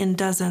die in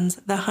dozens,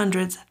 the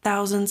hundreds,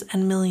 thousands,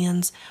 and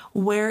millions.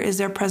 Where is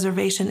their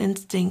preservation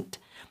instinct?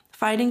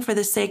 Fighting for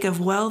the sake of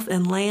wealth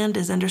and land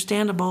is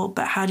understandable,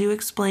 but how do you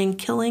explain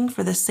killing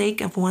for the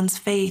sake of one's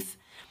faith?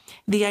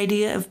 The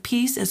idea of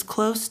peace is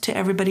close to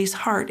everybody's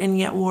heart, and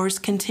yet wars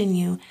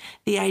continue.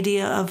 The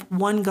idea of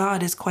one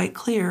God is quite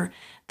clear.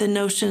 The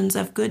notions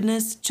of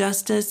goodness,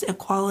 justice,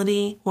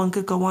 equality, one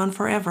could go on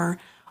forever,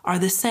 are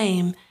the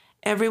same.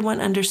 Everyone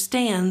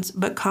understands,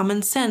 but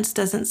common sense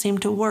doesn't seem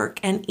to work,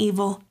 and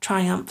evil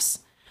triumphs.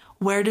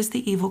 Where does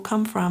the evil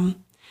come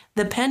from?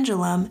 The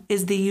pendulum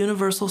is the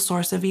universal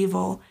source of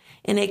evil.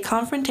 In a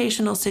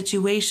confrontational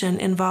situation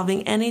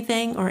involving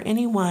anything or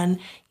anyone,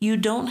 you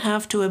don't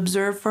have to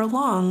observe for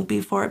long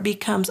before it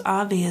becomes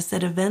obvious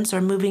that events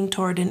are moving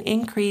toward an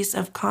increase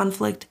of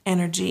conflict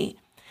energy.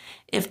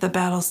 If the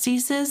battle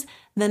ceases,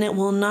 then it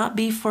will not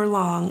be for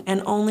long,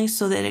 and only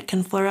so that it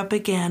can flare up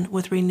again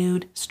with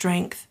renewed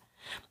strength.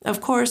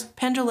 Of course,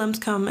 pendulums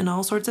come in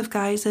all sorts of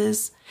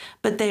guises,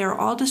 but they are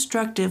all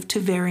destructive to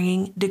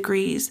varying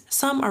degrees.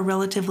 Some are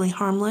relatively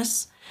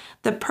harmless.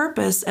 The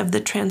purpose of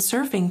the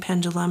Transurfing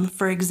pendulum,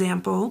 for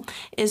example,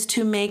 is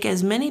to make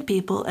as many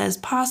people as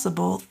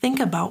possible think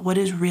about what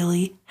is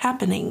really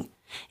happening.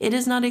 It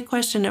is not a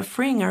question of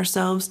freeing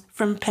ourselves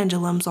from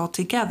pendulums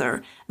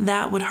altogether.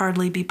 That would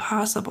hardly be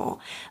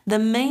possible. The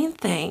main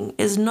thing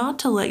is not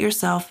to let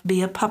yourself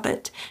be a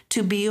puppet,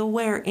 to be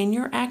aware in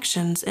your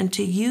actions and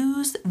to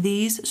use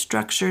these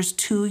structures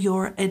to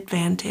your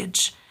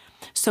advantage.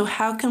 So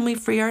how can we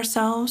free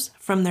ourselves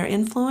from their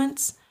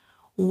influence?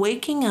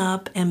 Waking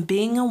up and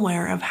being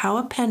aware of how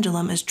a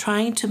pendulum is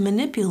trying to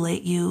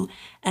manipulate you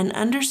and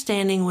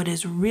understanding what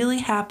is really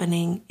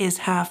happening is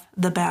half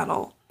the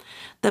battle.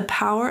 The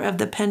power of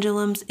the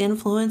pendulum's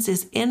influence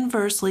is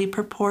inversely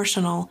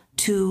proportional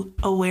to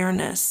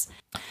awareness.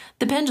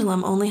 The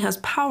pendulum only has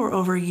power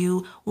over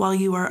you while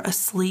you are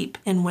asleep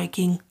in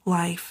waking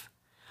life.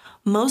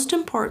 Most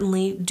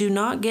importantly, do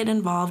not get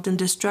involved in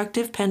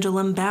destructive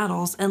pendulum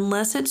battles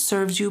unless it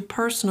serves you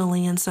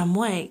personally in some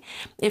way.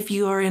 If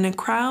you are in a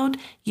crowd,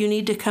 you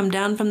need to come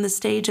down from the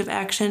stage of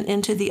action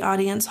into the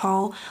audience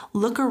hall,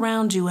 look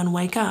around you and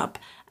wake up.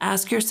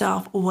 Ask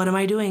yourself, what am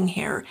I doing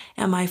here?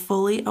 Am I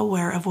fully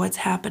aware of what's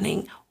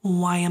happening?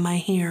 Why am I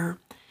here?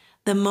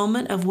 The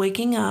moment of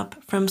waking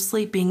up from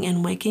sleeping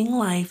and waking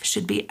life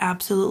should be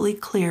absolutely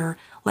clear,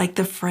 like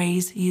the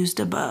phrase used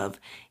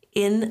above.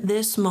 In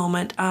this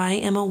moment, I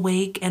am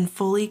awake and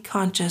fully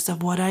conscious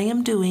of what I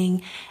am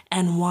doing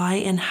and why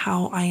and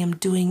how I am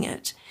doing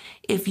it.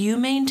 If you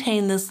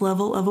maintain this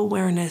level of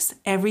awareness,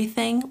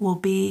 everything will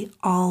be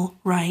all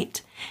right.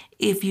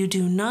 If you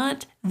do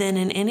not, then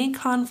in any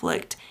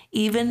conflict,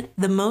 even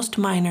the most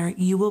minor,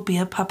 you will be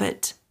a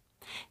puppet.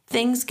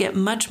 Things get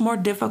much more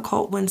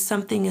difficult when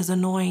something is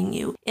annoying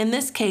you. In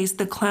this case,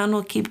 the clown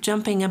will keep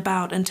jumping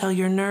about until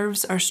your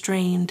nerves are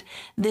strained.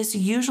 This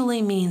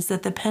usually means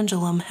that the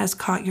pendulum has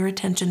caught your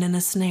attention in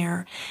a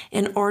snare.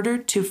 In order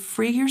to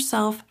free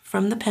yourself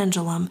from the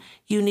pendulum,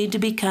 you need to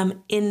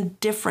become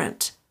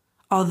indifferent,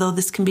 although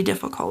this can be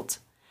difficult.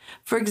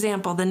 For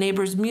example, the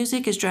neighbor's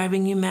music is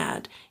driving you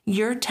mad.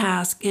 Your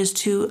task is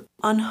to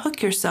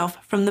unhook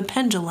yourself from the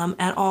pendulum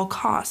at all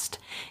cost.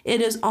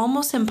 It is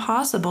almost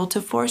impossible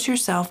to force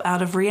yourself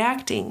out of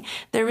reacting.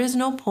 There is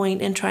no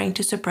point in trying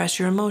to suppress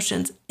your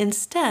emotions.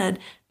 Instead,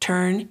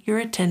 turn your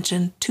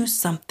attention to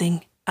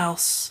something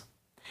else.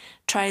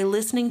 Try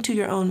listening to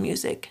your own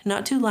music,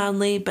 not too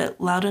loudly, but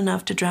loud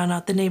enough to drown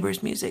out the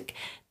neighbor's music.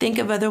 Think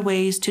of other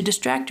ways to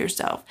distract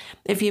yourself.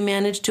 If you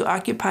manage to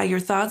occupy your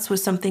thoughts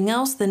with something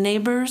else, the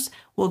neighbors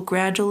will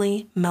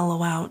gradually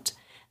mellow out.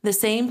 The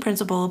same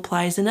principle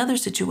applies in other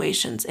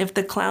situations. If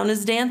the clown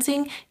is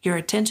dancing, your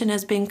attention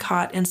has been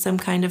caught in some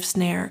kind of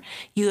snare.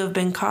 You have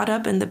been caught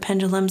up in the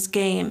pendulum's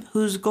game,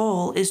 whose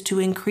goal is to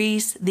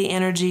increase the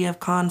energy of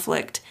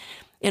conflict.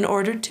 In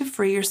order to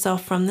free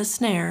yourself from the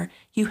snare,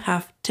 you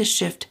have to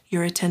shift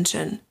your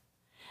attention.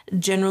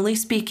 Generally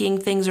speaking,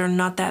 things are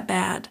not that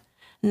bad.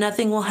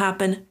 Nothing will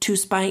happen to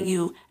spite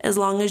you as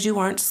long as you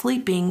aren't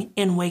sleeping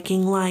in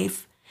waking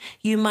life.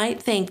 You might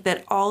think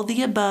that all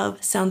the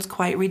above sounds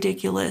quite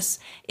ridiculous.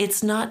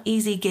 It's not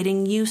easy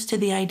getting used to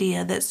the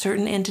idea that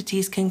certain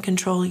entities can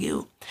control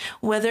you.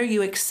 Whether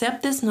you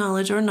accept this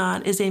knowledge or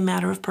not is a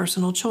matter of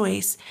personal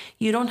choice.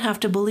 You don't have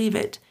to believe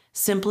it.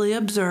 Simply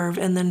observe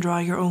and then draw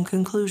your own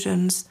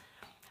conclusions.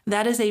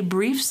 That is a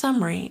brief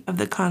summary of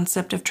the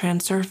concept of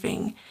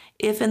transurfing.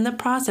 If in the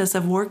process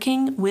of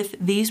working with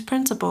these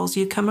principles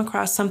you come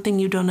across something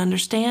you don't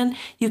understand,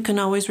 you can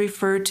always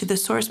refer to the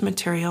source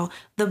material,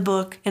 the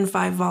book in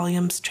 5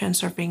 volumes,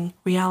 Transurfing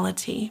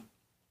Reality.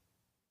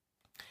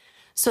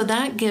 So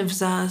that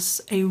gives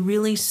us a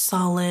really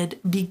solid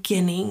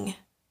beginning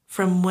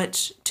from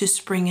which to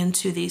spring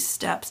into these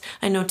steps.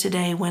 I know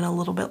today went a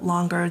little bit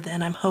longer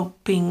than I'm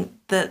hoping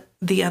that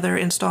the other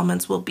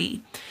installments will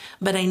be,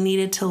 but I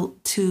needed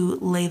to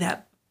lay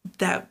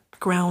that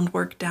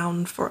groundwork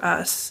down for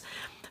us.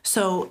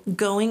 So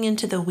going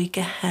into the week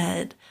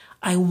ahead,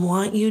 I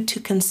want you to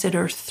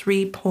consider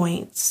 3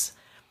 points.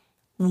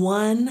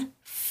 1,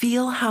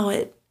 feel how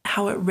it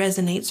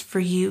resonates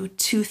for you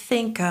to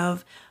think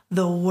of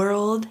the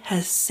world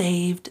has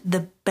saved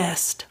the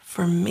best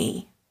for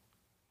me.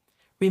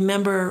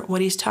 Remember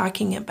what he's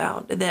talking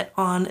about, that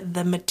on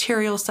the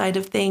material side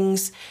of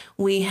things,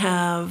 we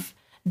have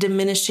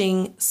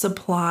diminishing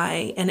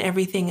supply and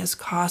everything is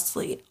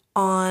costly.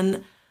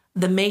 On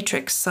the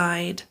matrix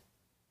side,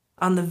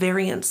 on the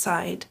variant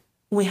side,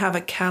 we have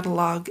a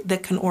catalog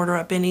that can order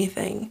up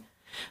anything.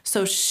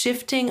 So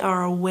shifting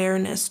our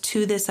awareness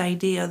to this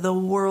idea, the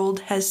world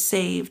has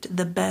saved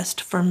the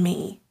best for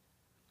me,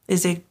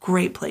 is a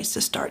great place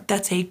to start.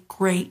 That's a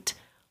great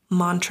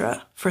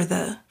mantra for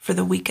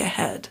the week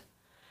ahead.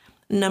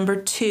 Number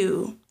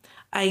 2,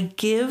 I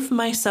give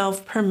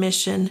myself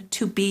permission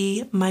to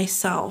be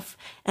myself,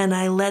 and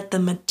I let the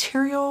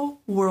material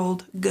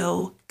world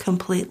go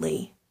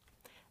completely.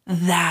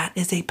 That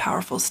is a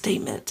powerful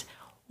statement.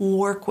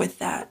 Work with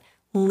that.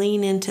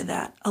 Lean into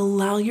that.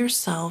 Allow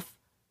yourself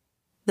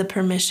the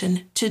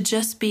permission to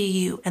just be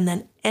you, and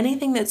then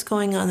anything that's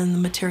going on in the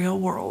material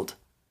world,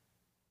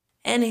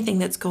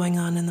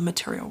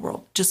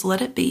 just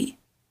let it be.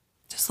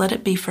 Just let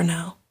it be for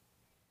now.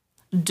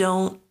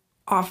 Don't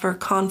offer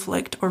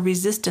conflict or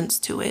resistance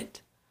to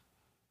it.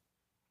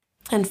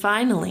 And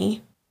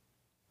finally,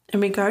 In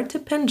regard to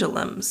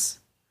pendulums,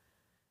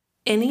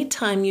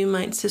 anytime you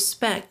might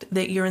suspect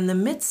that you're in the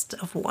midst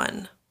of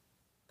one,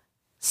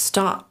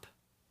 stop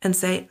and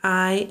say,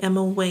 I am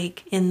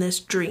awake in this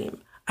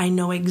dream. I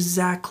know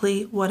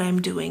exactly what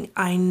I'm doing.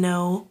 I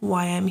know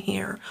why I'm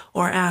here.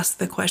 Or ask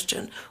the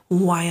question,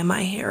 why am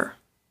I here?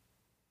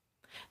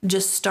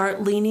 Just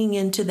start leaning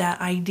into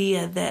that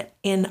idea that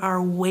in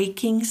our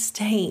waking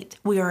state,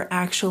 we are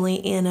actually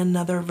in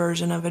another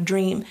version of a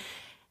dream.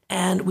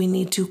 And we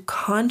need to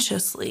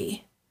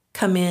consciously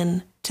come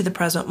in to the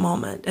present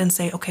moment and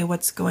say, okay,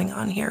 what's going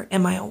on here?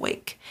 Am I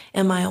awake?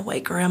 Am I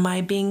awake? Or am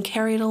I being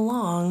carried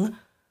along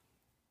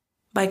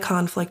by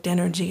conflict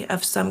energy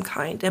of some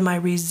kind? Am I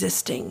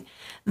resisting?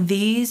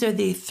 These are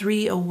the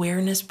 3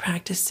 awareness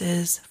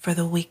practices for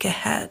the week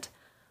ahead.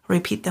 I'll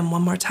repeat them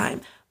one more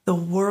time. The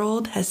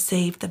world has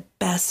saved the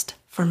best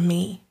for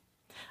me.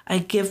 I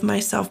give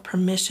myself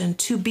permission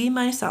to be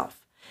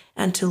myself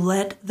and to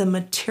let the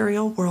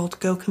material world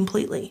go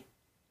completely.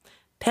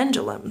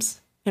 Pendulums,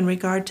 in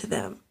regard to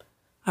them,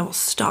 I will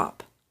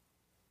stop.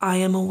 I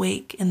am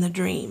awake in the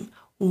dream.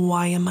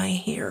 Why am I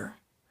here?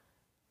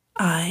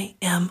 I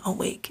am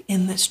awake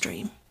in this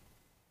dream.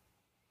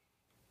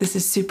 This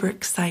is super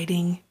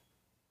exciting.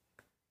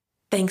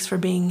 Thanks for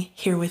being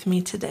here with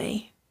me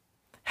today.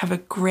 Have a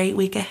great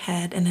week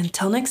ahead, and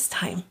until next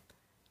time,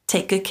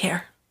 take good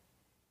care.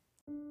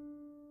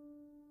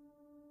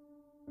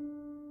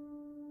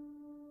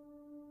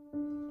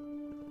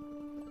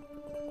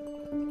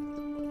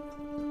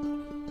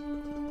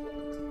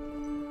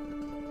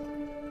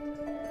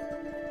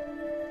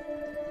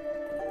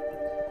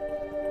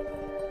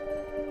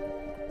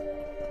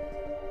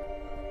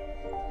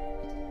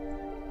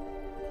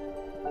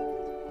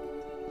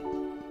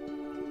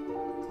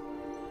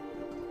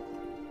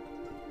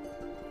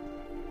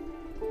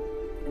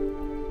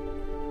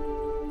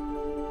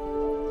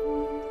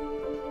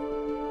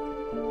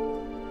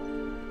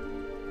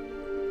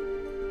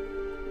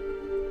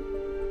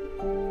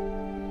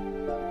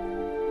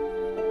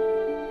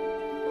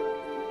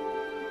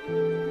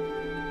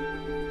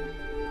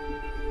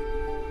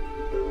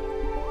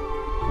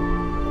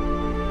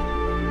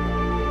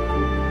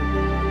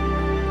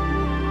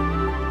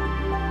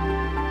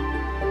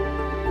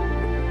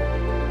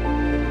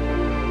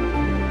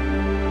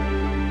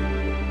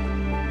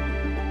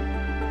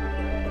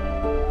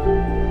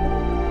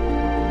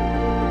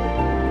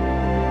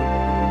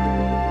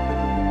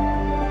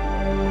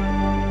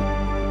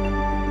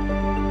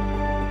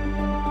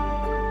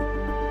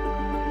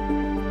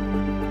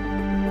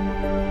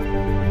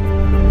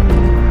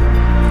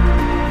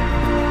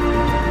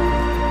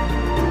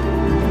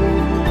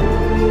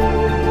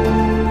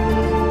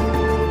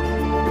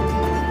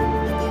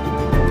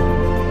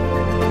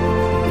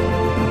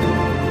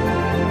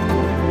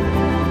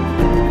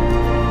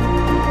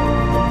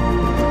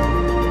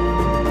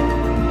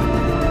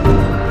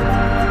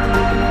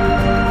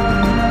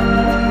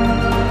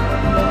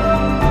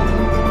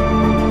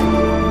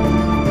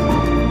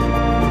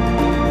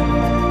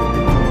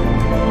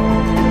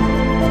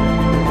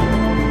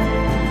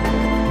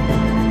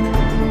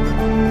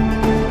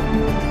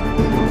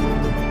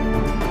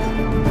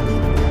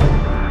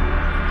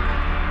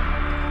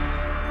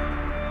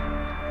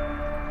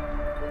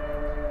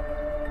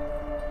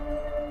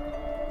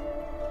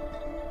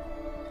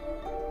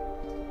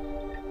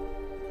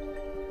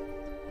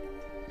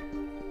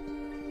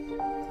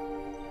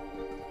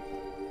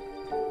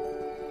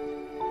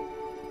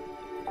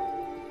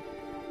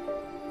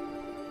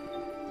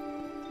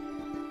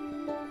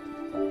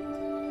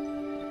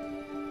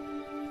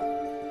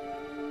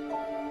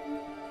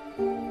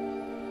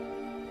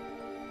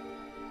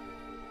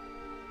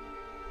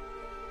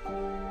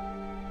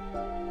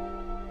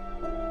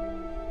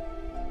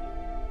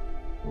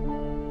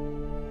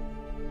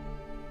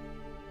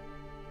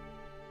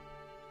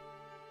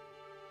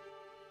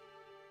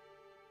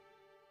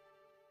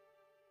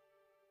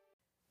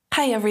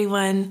 Hi,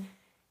 everyone.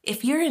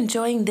 If you're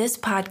enjoying this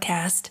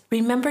podcast,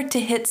 remember to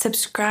hit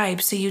subscribe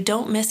so you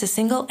don't miss a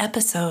single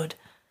episode.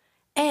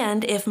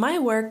 And if my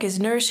work is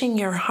nourishing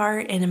your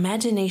heart and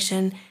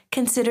imagination,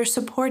 consider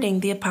supporting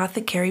the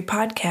Apothecary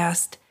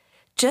Podcast.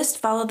 Just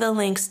follow the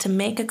links to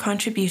make a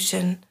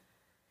contribution.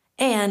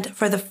 And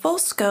for the full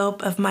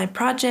scope of my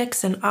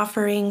projects and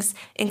offerings,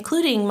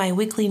 including my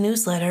weekly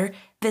newsletter,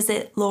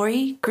 visit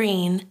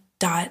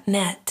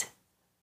lorigreen.net.